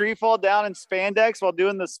 Does the tree fall down in spandex while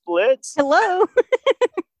doing the splits? Hello.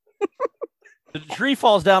 The tree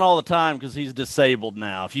falls down all the time because he's disabled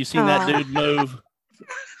now. If you've seen that dude move.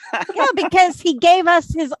 Yeah, because he gave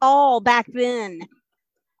us his all back then.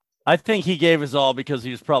 I think he gave his all because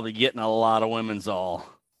he was probably getting a lot of women's all.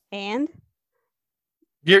 And?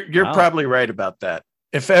 You're probably right about that.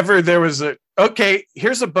 If ever there was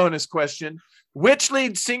here's a bonus question. Which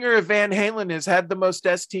lead singer of Van Halen has had the most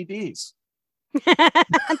STDs?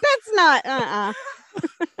 That's not, I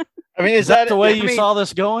mean, is that the way you saw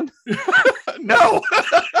this going? No.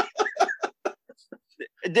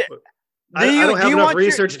 I don't have enough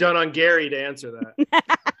research done on Gary to answer that.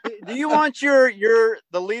 Do you want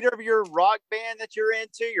the leader of your rock band that you're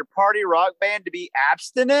into, your party rock band, to be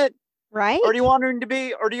abstinent? Right. Or do you want him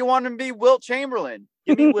to be Wilt Chamberlain?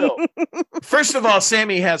 Give me Wilt. First of all,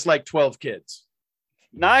 Sammy has like 12 kids.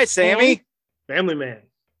 Nice, Sammy. Family man.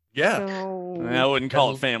 Yeah. I wouldn't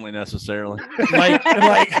call it family necessarily.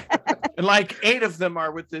 like 8 of them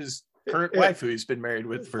are with his current wife, who he's been married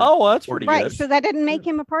with for that's 40 right. years. So that didn't make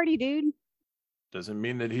him a party dude. Doesn't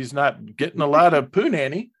mean that he's not getting a lot of poo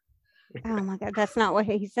nanny. Oh my God, that's not what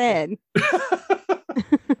he said.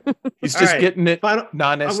 He's just getting it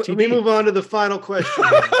non-STD. Let me move on to the final question.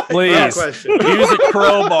 Please. Use a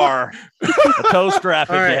crowbar, a toe strap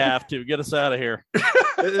if you have to. Get us out of here.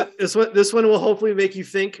 This one will hopefully make you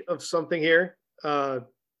think of something here to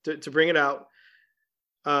bring it out.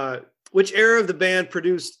 Which era of the band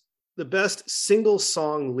produced the best single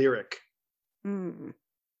song lyric?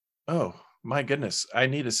 Oh my goodness, I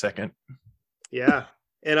need a second. Yeah,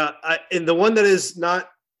 and the one that is not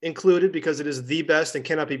included because it is the best and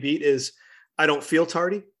cannot be beat is "I Don't Feel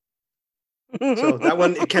Tardy." So that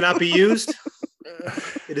one, it cannot be used.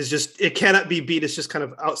 It cannot be beat. It's just kind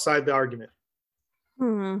of outside the argument.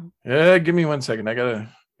 Give me 1 second. I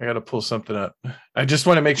gotta pull something up. I just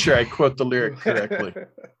want to make sure I quote the lyric correctly.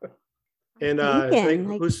 And I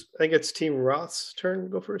think it's Team Roth's turn to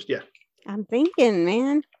go first. Yeah. I'm thinking,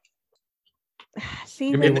 man.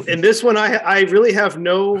 See, in this one, I really have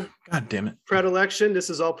no God damn it predilection. This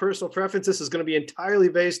is all personal preference. This is going to be entirely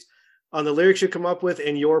based on the lyrics you come up with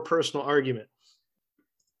and your personal argument.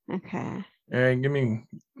 Okay. All right, give me.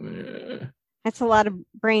 That's a lot of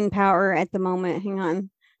brain power at the moment. Hang on.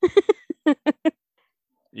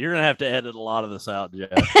 You're gonna have to edit a lot of this out,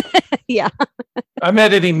 Jeff. Yeah. I'm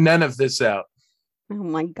editing none of this out. Oh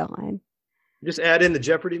my God. Just add in the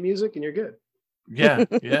Jeopardy music and you're good. Yeah.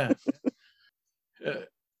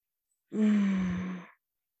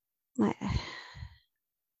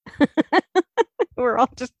 We're all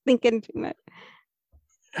just thinking too much.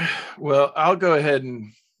 Well, I'll go ahead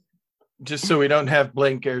and just so we don't have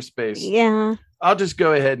blank airspace. Yeah. I'll just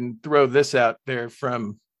go ahead and throw this out there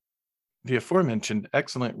from the aforementioned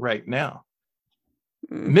Excellent Right Now.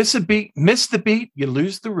 Miss the beat, you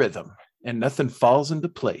lose the rhythm, and nothing falls into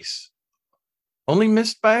place. Only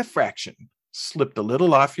missed by a fraction, slipped a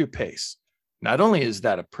little off your pace. Not only is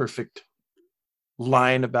that a perfect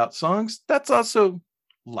line about songs, that's also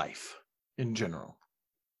life in general.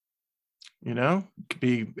 You know, it could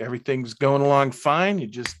be everything's going along fine. You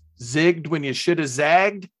just zigged when you should have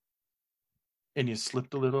zagged, and you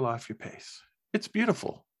slipped a little off your pace. It's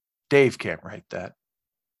beautiful. Dave can't write that.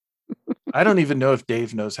 I don't even know if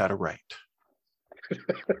Dave knows how to write.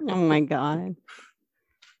 Oh my God.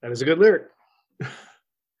 That is a good lyric.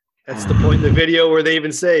 That's the point in the video where they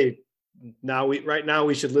even say, right now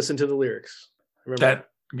we should listen to the lyrics. Remember that?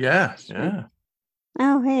 Yeah.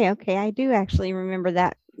 Oh, hey, okay. I do actually remember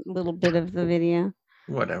that little bit of the video.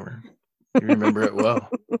 Whatever. You remember it well.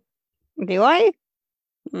 Do I?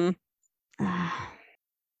 Team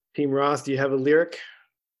Ross, do you have a lyric?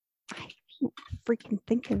 I can't freaking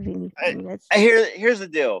think of anything. Here's the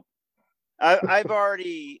deal. I've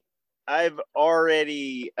already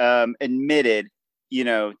admitted,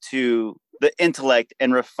 to the intellect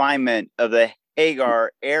and refinement of the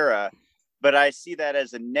Hagar era, but I see that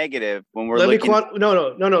as a negative when we're looking.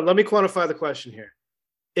 No. Let me quantify the question here.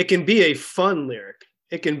 It can be a fun lyric.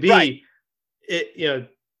 It can be,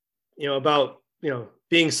 about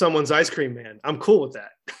being someone's ice cream man. I'm cool with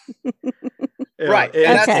that. Right.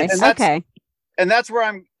 And that's where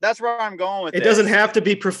I'm going with it. It doesn't have to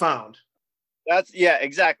be profound.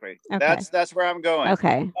 Exactly. Okay. That's where I'm going.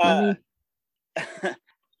 Okay.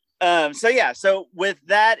 So with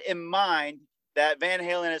that in mind, that Van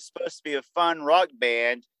Halen is supposed to be a fun rock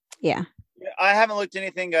band. Yeah. I haven't looked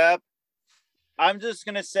anything up. I'm just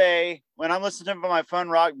going to say, when I'm listening to my fun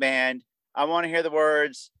rock band, I want to hear the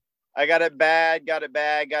words, I got it bad, got it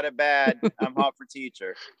bad, got it bad. I'm hot for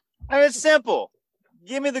teacher. I mean, it's simple.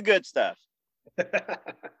 Give me the good stuff.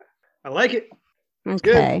 I like it. It's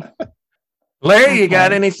okay. Good. Larry, you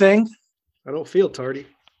got anything? I don't feel tardy.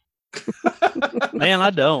 Man,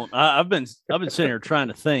 I don't. I've been sitting here trying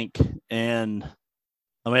to think, and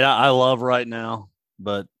I mean, I love Right Now,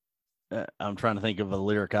 but I'm trying to think of a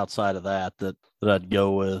lyric outside of that I'd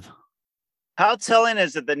go with. How telling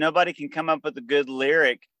is it that nobody can come up with a good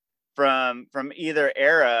lyric from either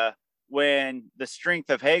era when the strength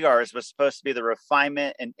of Hagar's was supposed to be the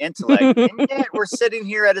refinement and intellect, and yet we're sitting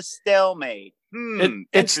here at a stalemate.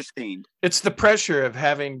 Interesting. It's the pressure of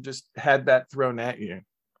having just had that thrown at you.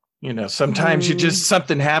 Sometimes you just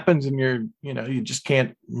something happens and you just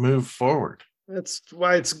can't move forward. That's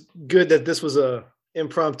why it's good that this was a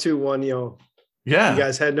impromptu one. Yeah, you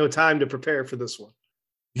guys had no time to prepare for this one.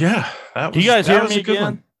 Yeah, do you guys hear me again?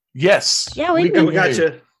 One. Yes. Yeah, we got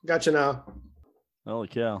you. Got you now. Holy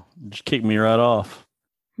cow! Just kicked me right off.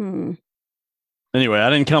 Anyway, I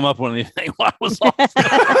didn't come up with anything while I was off.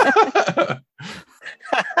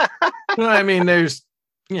 Well, I mean, there's,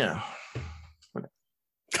 yeah,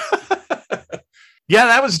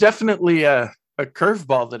 that was definitely a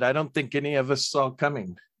curveball that I don't think any of us saw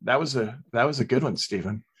coming. That was a good one,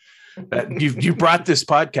 Stephen. You brought this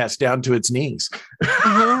podcast down to its knees.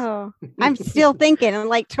 I know. I'm still thinking. I'm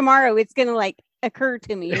like, tomorrow it's gonna occur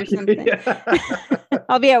to me or something.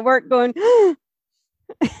 I'll be at work going, dang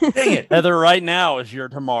it. Heather, Right Now is your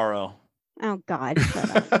tomorrow. Oh God.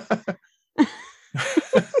 Shut up.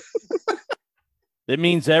 It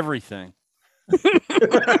means everything.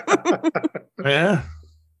 Yeah.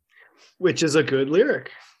 Which is a good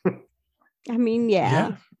lyric. I mean,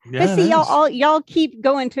 yeah. Yeah, but see, y'all keep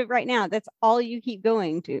going to Right Now. That's all you keep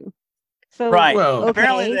going to. So right. Well,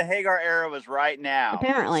 apparently the Hagar era was Right Now.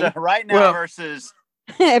 Apparently. So Right Now versus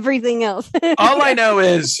everything else. All I know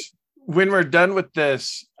is when we're done with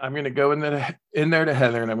this, I'm going to go in there to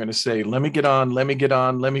Heather, and I'm going to say, let me get on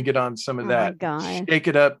some of that. God. Shake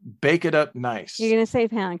it up, bake it up nice. You're going to say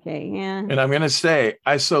pound cake. Yeah. And I'm going to say,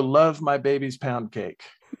 I so love my baby's pound cake.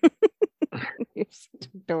 You're such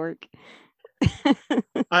a dork.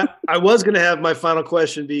 I was going to have my final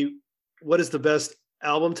question be, what is the best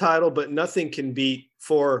album title? But nothing can beat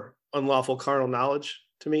For Unlawful Carnal Knowledge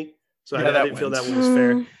to me. So I didn't feel that one was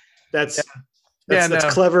fair. That's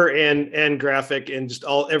clever and graphic and just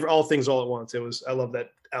all things all at once. I love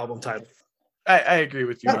that album title. I agree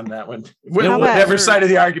with you on that one. Whatever side of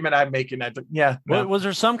the argument I'm making, Was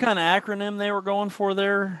there some kind of acronym they were going for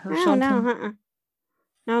there or something? No,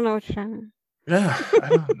 I don't know what you're trying to. Yeah,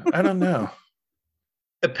 I don't know.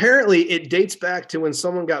 Apparently, it dates back to when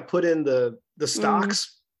someone got put in the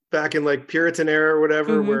stocks back in like Puritan era or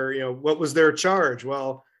whatever, where what was their charge?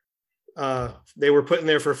 Well, they were put in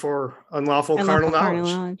there for unlawful carnal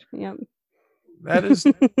knowledge. Yep. That is.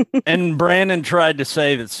 And Brandon tried to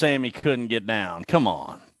say that Sammy couldn't get down. Come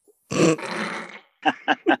on.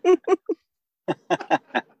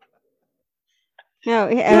 No.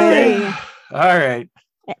 All right.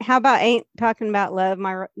 How about ain't talking about love?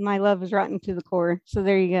 My love is rotten to the core. So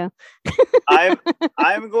there you go.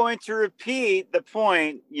 I'm going to repeat the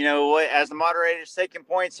point, as the moderator's taking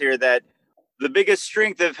points here, that the biggest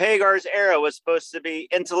strength of Hagar's era was supposed to be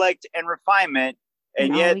intellect and refinement,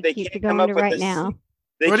 and yet they can't come up with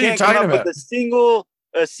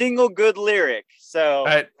a single good lyric. So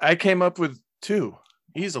I came up with 2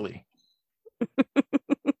 easily.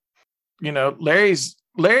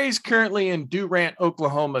 Larry's currently in Durant,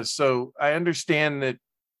 Oklahoma, so I understand that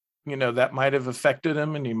that might have affected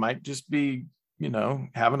him, and he might just be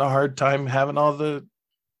having a hard time having all the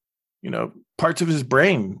parts of his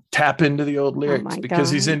brain tap into the old lyrics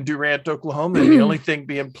because he's in Durant, Oklahoma, and the only thing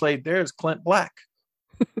being played there is Clint Black.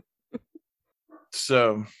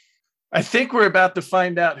 So I think we're about to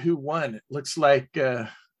find out who won. It looks like a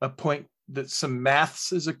point that some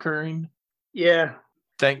maths is occurring. Yeah.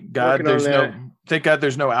 Thank God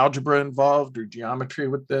there's no algebra involved or geometry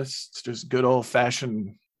with this. It's just good old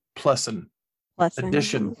fashioned plus and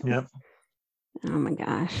addition. Yep. Oh my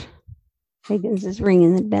gosh. Higgins is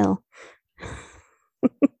ringing the bell.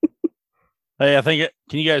 Hey,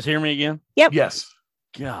 can you guys hear me again? Yep. Yes.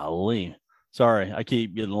 Golly. Sorry, I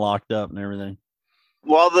keep getting locked up and everything.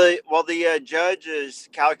 While the judge is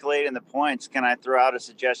calculating the points, can I throw out a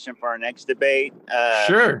suggestion for our next debate?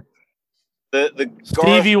 Sure. The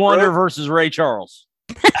Stevie Wonder versus Ray Charles.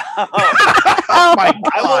 Oh my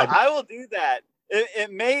God. I will do that.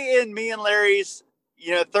 It may end me and Larry's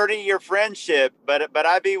 30-year friendship, but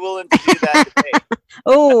I'd be willing to do that debate.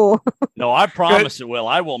 Oh no, I promise it will.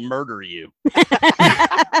 I will murder you.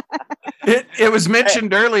 It was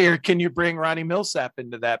mentioned earlier. Can you bring Ronnie Millsap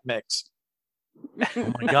into that mix?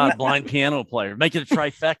 Oh my God, blind piano player. Make it a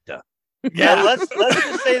trifecta. Yeah,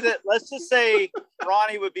 let's just say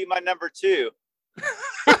Ronnie would be my number 2.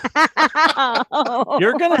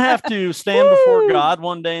 You're gonna have to stand before God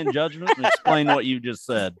one day in judgment and explain what you just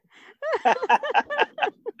said.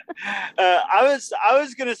 I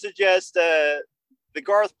was gonna suggest the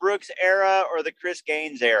Garth Brooks era or the Chris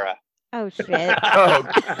Gaines era. Oh shit.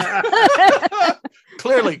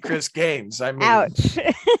 Clearly Chris Gaines. I mean, ouch.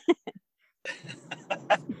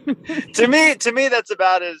 To me that's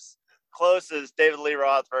about as close as David Lee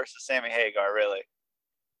Roth versus Sammy Hagar, really.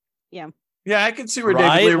 Yeah, I can see where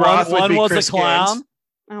David Lee Roth would be was Chris a clown. Gaines.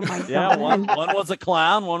 Oh my God. Yeah, one was a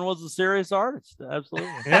clown, one was a serious artist. Absolutely.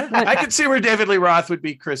 Yeah, I can see where David Lee Roth would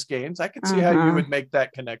be Chris Gaines. I can see how you would make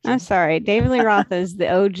that connection. I'm sorry, David Lee Roth is the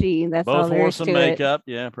OG. That's all both there wore is some to makeup.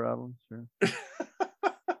 Yeah, probably. Sure.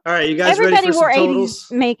 All right, you guys Everybody ready for wore some 80s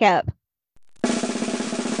totals? makeup.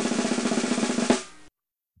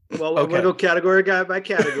 Well, we're gonna go category by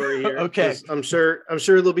category here. Okay. I'm sure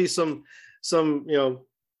there'll be some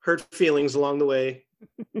hurt feelings along the way.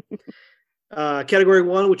 Category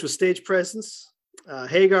 1, which was stage presence.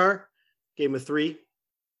 Hagar gave him a 3.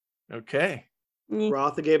 Okay.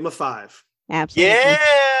 Roth, I gave him a 5. Absolutely.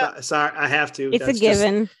 Yeah. Sorry, I have to. It's a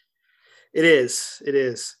given. It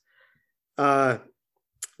is. Now,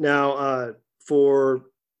 for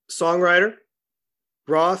songwriter,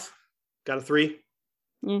 Roth got a 3.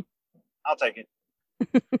 I'll take it.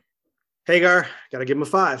 Hagar, got to give him a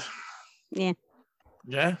 5. Yeah.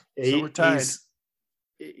 So we're tied.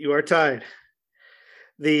 You are tied.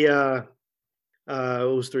 The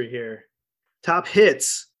what was 3 here? Top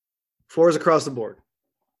hits, 4s across the board.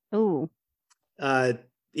 Ooh.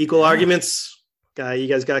 Equal arguments. You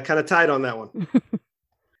guys got kind of tied on that one.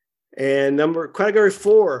 And category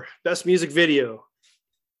 4, best music video.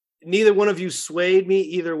 neither one of you swayed me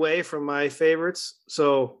either way from my favorites.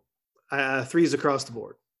 So 3s across the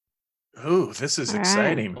board. Oh, this is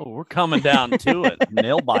exciting. Oh, we're coming down to it.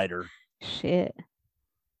 Nail biter. Shit.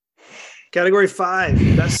 Category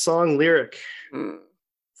 5, best song lyric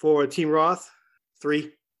for Team Roth.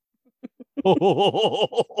 3.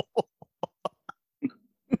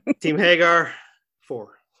 Team Hagar. 4.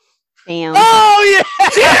 Damn. Oh yeah!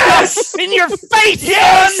 Yes! In your face,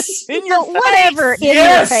 Yes! son! In your But whatever, face! in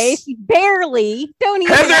Yes! your face. Barely. Don't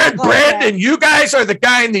even. Heather act and like Brandon, you guys are the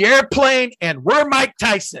guy in the airplane, and we're Mike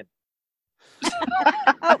Tyson.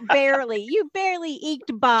 that. Oh, barely. You barely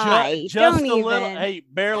eked by. Just Don't a even. little. Hey,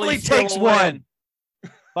 barely Only still takes a one. win.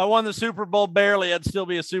 If I won the Super Bowl barely, I'd still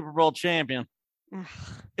be a Super Bowl champion.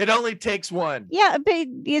 It only takes one. Yeah, but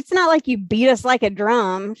it's not like you beat us like a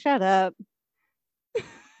drum. Shut up.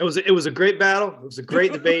 It was a great battle. It was a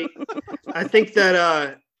great debate. I think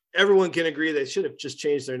that everyone can agree they should have just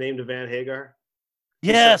changed their name to Van Hagar.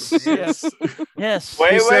 Yes. Yes. Yes.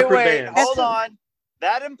 Wait. separate bands. Hold on.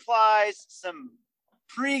 That implies some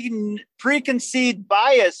preconceived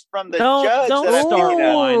bias from the judge. Don't that I'm start thinking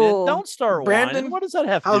of. whining. Don't start Brandon, whining. What does that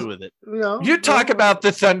have to how's- do with it? No, You talk about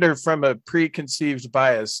the Thunder from a preconceived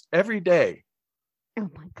bias every day Oh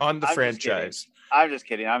my god. on the I'm just franchise. I'm just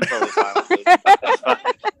kidding. I'm totally fine with it. That's fine.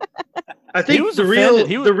 I think He was the offended. real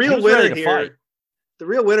He the was real ready winner to here. fight. The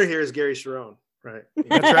real winner here is Gary Sharon, right?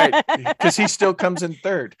 That's right, because he still comes in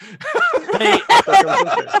third. Hey,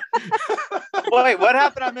 Wait, what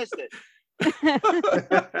happened? I missed it.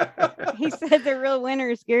 He said the real winner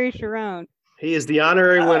is Gary Sharon. He is the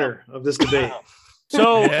honorary winner of this debate.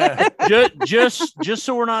 so Yeah. just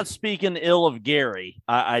so we're not speaking ill of Gary,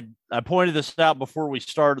 I pointed this out before we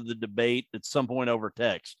started the debate at some point over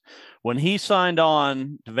text. When he signed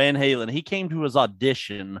on to Van Halen, he came to his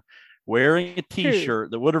audition wearing a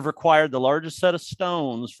T-shirt that would have required the largest set of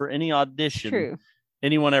stones for any audition True.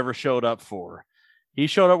 anyone ever showed up for. He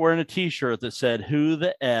showed up wearing a T-shirt that said, "Who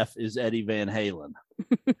the F is Eddie Van Halen?"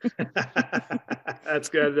 That's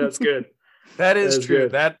good. That's good. That is That's true.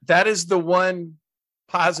 good. That is the one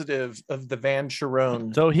positive of the Van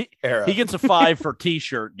Sharon So he era. gets a 5 for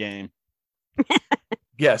T-shirt game.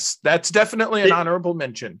 Yes, that's definitely an honorable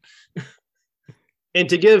mention. And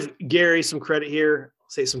to give Gary some credit here,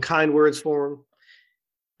 say some kind words for him.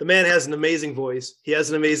 The man has an amazing voice. He has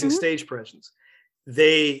an amazing stage presence.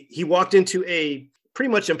 He walked into a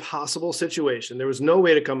pretty much impossible situation. There was no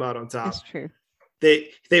way to come out on top. That's true.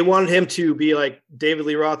 They wanted him to be like David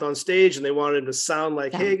Lee Roth on stage, and they wanted him to sound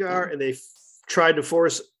like Sound Hagar, good. and they tried to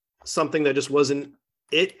force something that just wasn't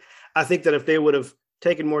it. I think that if they would have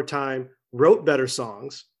taken more time, wrote better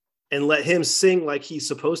songs, and let him sing like he's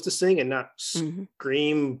supposed to sing and not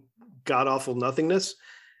scream god-awful nothingness,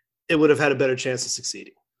 it would have had a better chance of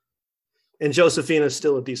succeeding. And Josephina is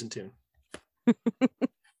still a decent tune.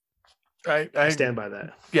 I stand by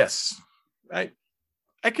that. Yes,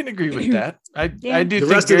 I can agree with that. I Yeah. do. The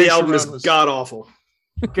think rest of Gary the album is Sharon was- god-awful.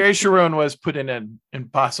 Gary Sharon was put in an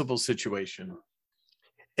impossible situation.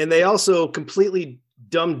 And they also completely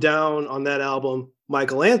dumbed down on that album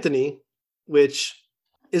Michael Anthony, which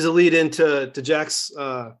is a lead into Jack's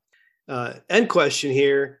end question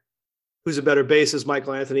here. Who's a better bassist,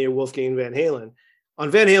 Michael Anthony or Wolfgang Van Halen? On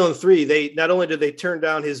Van Halen 3, they not only did they turn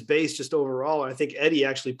down his bass just overall, I think Eddie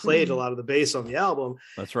actually played a lot of the bass on the album.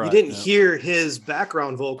 That's right. You didn't yeah. hear his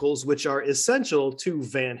background vocals, which are essential to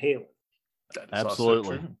Van Halen. That is also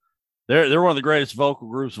Absolutely. true. They're one of the greatest vocal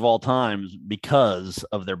groups of all times because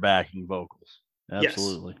of their backing vocals.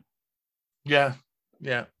 Absolutely. Yeah.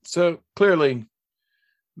 So clearly,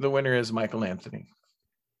 the winner is Michael Anthony.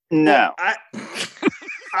 No.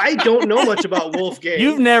 I don't know much about Wolfgang.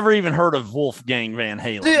 You've never even heard of Wolfgang Van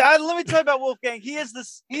Halen. Dude, let me tell you about Wolfgang. He is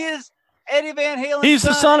Eddie Van Halen. He's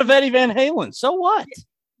the son of Eddie Van Halen. So what?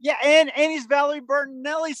 Yeah, and he's Valerie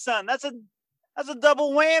Bertinelli's son. That's a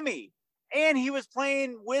double whammy. And he was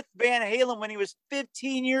playing with Van Halen when he was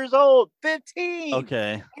 15 years old. 15.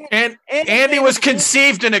 Okay. And Andy was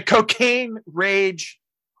conceived in a cocaine rage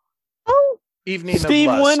evening Steve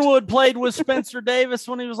of lust. Winwood played with Spencer Davis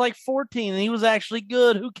when he was like 14, and he was actually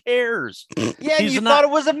good. Who cares? Yeah, He's you not- thought it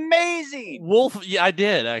was amazing. Wolf. Yeah, I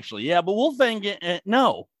did actually. Yeah, but Wolfgang.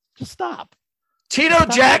 No, just stop. Tito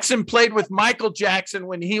Jackson played with Michael Jackson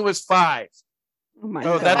when he was 5. Oh my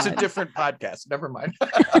Oh, that's a God. different podcast. Never mind.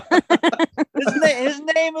 His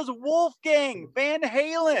name is Wolfgang Van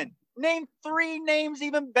Halen. Name 3 names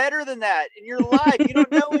even better than that in your life. You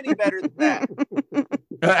don't know any better than that.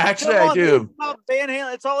 Actually, Come I on, do. It's about Van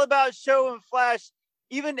Halen. It's all about show and flash.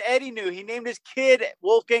 even Eddie knew. He named his kid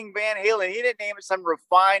Wolfgang Van Halen. He didn't name it some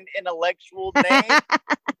refined intellectual name.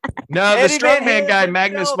 No, the Eddie Van strongman Halen guy,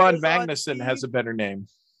 Magnus himself von is on Magnuson, TV. has a better name.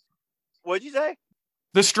 What'd you say?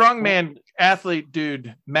 The strongman athlete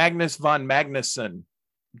dude, Magnus von Magnuson.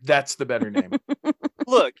 That's the better name.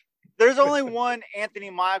 Look, there's only one Anthony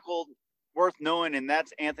Michael worth knowing, and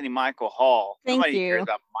that's Anthony Michael Hall. Thank Nobody you. cares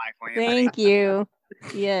about Michael Anthony. Thank you.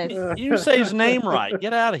 Yes. You say his name right.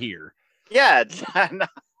 Get out of here. Yeah.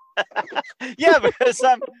 Yeah, because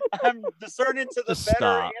I'm discerning to the Just better.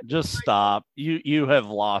 stop. Just stop. You have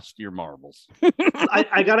lost your marbles.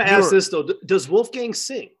 I got to ask this, though. Does Wolfgang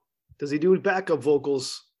sing? Does he do backup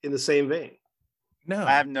vocals in the same vein? No.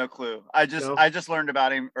 I have no clue. I just learned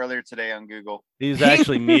about him earlier today on Google. He's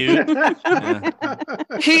actually mute. Yeah.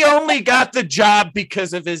 He only got the job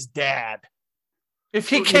because of his dad. If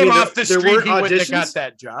he came off the street, he wouldn't have got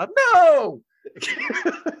that job. No.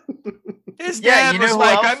 His dad was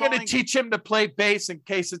like, I'm going to teach him to play bass in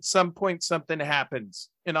case at some point something happens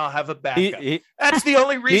and I'll have a backup. That's the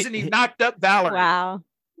only reason he knocked up Valerie. Wow.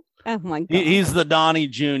 Oh my God. He's the Donnie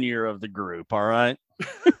Jr. of the group. All right.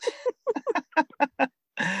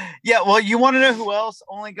 Yeah, well, you want to know who else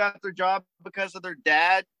only got their job because of their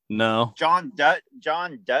dad? No. John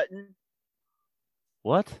Dutton.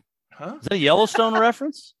 What? Huh? Is that a Yellowstone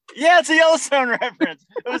reference? Yeah, it's a Yellowstone reference.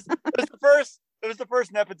 It was the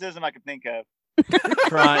first nepotism I could think of.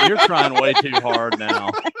 You're trying way too hard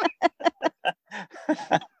now.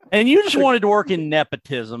 And you just wanted to work in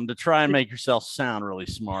nepotism to try and make yourself sound really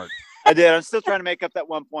smart. I did. I'm still trying to make up that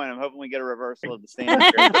 1 point. I'm hoping we get a reversal of the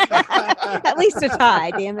standard. At least a tie,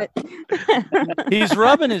 damn it. He's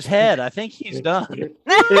rubbing his head. I think he's done.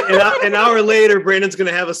 An hour later, Brandon's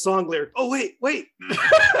going to have a song lyric. Oh, wait.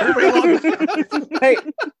 Hey,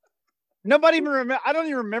 nobody even remember. I don't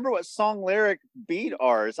even remember what song lyric beat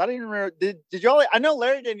ours. I don't even remember. Did y'all? I know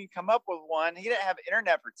Larry didn't come up with one. He didn't have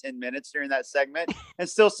internet for 10 minutes during that segment, and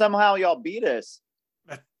still somehow y'all beat us.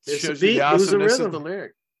 It shows you the awesomeness of the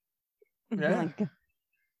lyric. Yeah.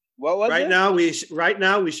 What was right it? now we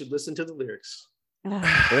should listen to the lyrics.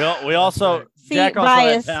 We also See, Jack also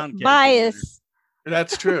bias. had pound cake Bias.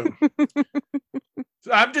 That's true.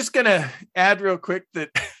 So I'm just going to add real quick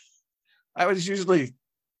that I was usually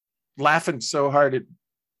laughing so hard at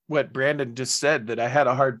what Brandon just said that I had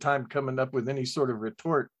a hard time coming up with any sort of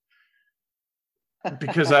retort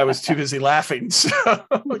because I was too busy laughing. So,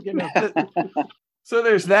 so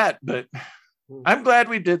there's that, but I'm glad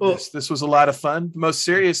we did this. This was a lot of fun. The most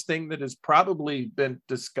serious thing that has probably been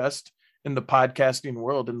discussed in the podcasting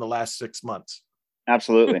world in the last 6 months.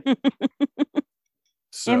 Absolutely.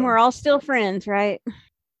 So, And we're all still friends, right?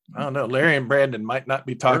 I don't know. Larry and Brandon might not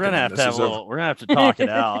be talking. We're gonna have to talk it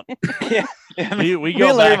out. Yeah. We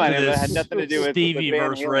go back to It had this nothing to do with Stevie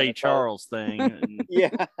Van versus Halen Ray at all. Charles thing. And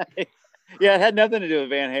Yeah. Yeah, it had nothing to do with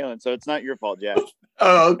Van Halen, so it's not your fault, Jack.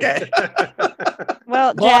 Oh, okay.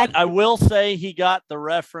 Well, but Jack, I will say he got the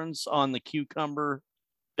reference on the cucumber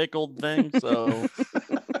pickled thing. So,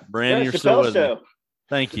 Brandon, you're still with me.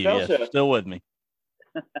 Thank you. Chappelle Yes, Show. still with me.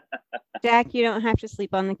 Jack, you don't have to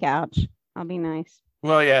sleep on the couch. I'll be nice.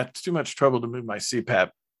 Well, yeah, it's too much trouble to move my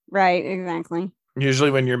CPAP. Right, exactly.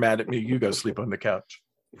 Usually when you're mad at me, you go sleep on the couch.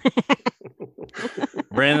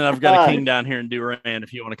 Brandon, I've got a king down here in Durand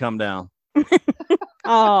if you want to come down.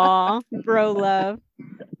 Aw, bro love.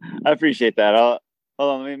 I appreciate that.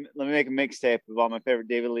 Hold on, let me make a mixtape of all my favorite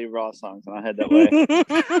David Lee Roth songs, and I'll head that way.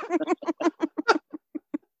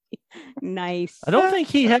 Nice. I don't think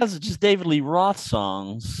he has just David Lee Roth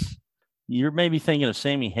songs. You're maybe thinking of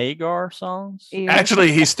Sammy Hagar songs. Ew.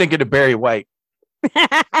 Actually, he's thinking of Barry White.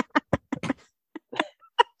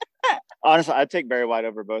 Honestly, I'd take Barry White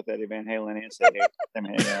over both Eddie Van Halen and Sammy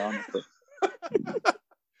Hagar. Honestly.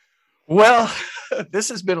 Well, this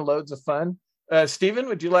has been loads of fun. Stephen,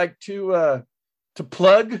 would you like to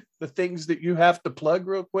plug the things that you have to plug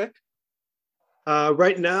real quick?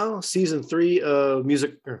 Right now, season 2 of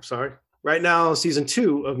Music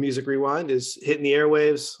Rewind is hitting the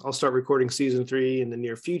airwaves. I'll start recording season 3 in the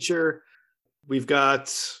near future. We've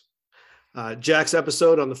got Jack's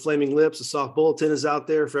episode on the Flaming Lips. The Soft Bulletin is out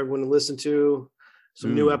there for everyone to listen to.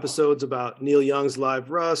 Some new episodes about Neil Young's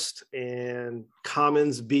Live Rust and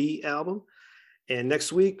Common's B album. And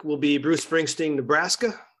next week will be Bruce Springsteen,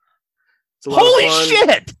 Nebraska. It's a lot Holy of fun.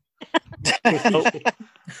 shit!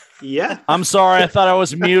 Yeah. I'm sorry. I thought I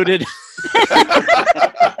was muted.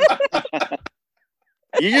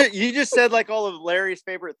 You just said like all of Larry's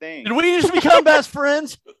favorite things. Did we just become best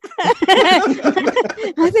friends?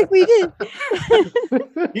 I think we did.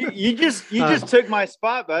 You just took my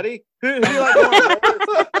spot, buddy. Who you like going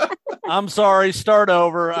with? I'm sorry. Start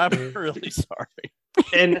over. I'm really sorry.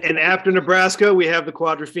 And after Nebraska, we have the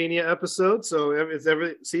Quadrophenia episode. So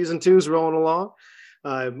it's season 2 is rolling along.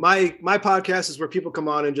 My podcast is where people come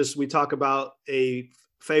on and we talk about a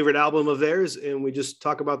favorite album of theirs, and we just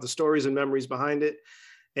talk about the stories and memories behind it.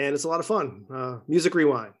 And it's a lot of fun. Music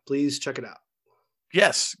Rewind. Please check it out.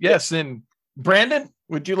 Yes. And Brandon,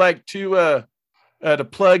 would you like to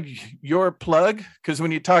plug your plug? Because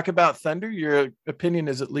when you talk about Thunder, your opinion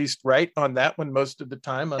is at least right on that one most of the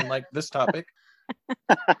time, unlike this topic.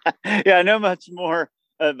 Yeah, I know much more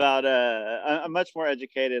about I'm much more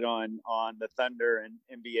educated on the Thunder and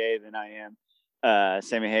NBA than I am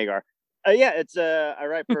Sammy Hagar. It's I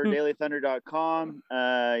write for dailythunder.com.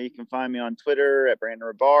 You can find me on Twitter at Brandon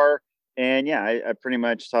Rabar. And I pretty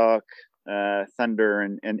much talk Thunder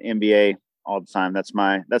and NBA all the time. That's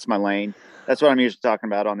my lane. That's what I'm usually talking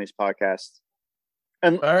about on these podcasts.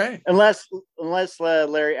 And all right, unless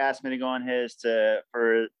Larry asked me to go on his to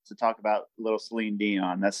talk about little Celine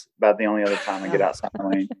Dion. That's about the only other time I get outside my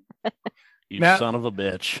lane. You son of a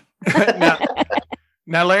bitch.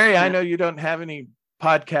 Now, Larry, I know you don't have any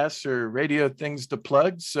podcasts or radio things to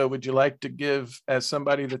plug. So would you like to give, as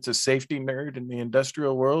somebody that's a safety nerd in the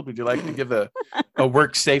industrial world, would you like to give a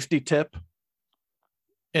work safety tip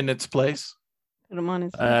in its place? Put him on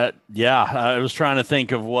his I was trying to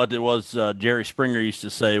think of what it was Jerry Springer used to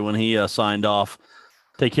say when he signed off.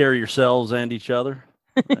 Take care of yourselves and each other.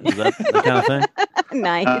 Is that the kind of thing?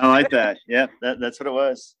 Nice. I like that. Yeah, that's what it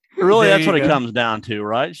was. Really, that's what it comes down to,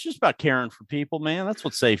 right? It's just about caring for people, man. That's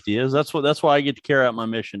what safety is. That's why I get to carry out my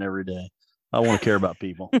mission every day. I want to care about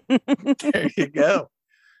people. There you go.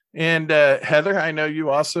 And Heather, I know you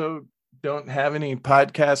also don't have any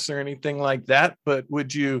podcasts or anything like that, but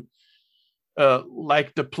would you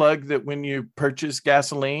like to plug that when you purchase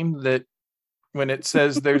gasoline, that when it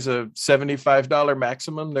says there's a $75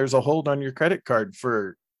 maximum, there's a hold on your credit card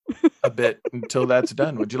for a bit until that's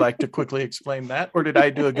done? Would you like to quickly explain that, or did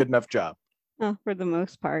I do a good enough job? Oh, for the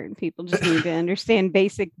most part, people just need to understand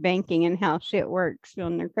basic banking and how shit works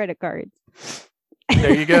on their credit cards.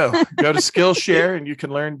 There you go. Go to Skillshare and you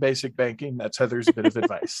can learn basic banking. That's Heather's bit of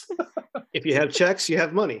advice. If you have checks, you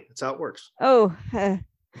have money. That's how it works. Oh,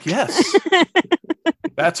 yes.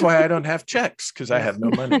 That's why I don't have checks, because I have no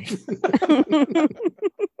money.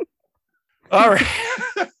 All right.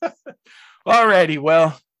 All righty.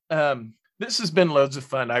 Well, this has been loads of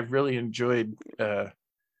fun. I've really enjoyed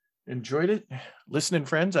it. Listening,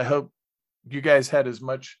 friends, I hope you guys had as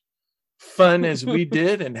much fun as we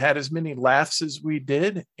did and had as many laughs as we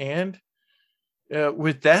did. And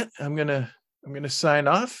with that, I'm gonna sign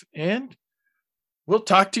off, and we'll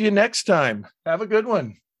talk to you next time. Have a good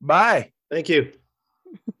one. Bye. Thank you.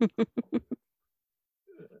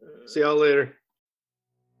 See y'all later.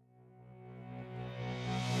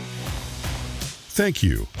 Thank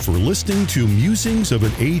you for listening to Musings of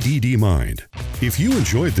an ADD Mind. If you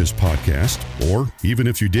enjoyed this podcast, or even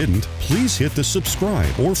if you didn't, please hit the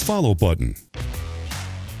subscribe or follow button.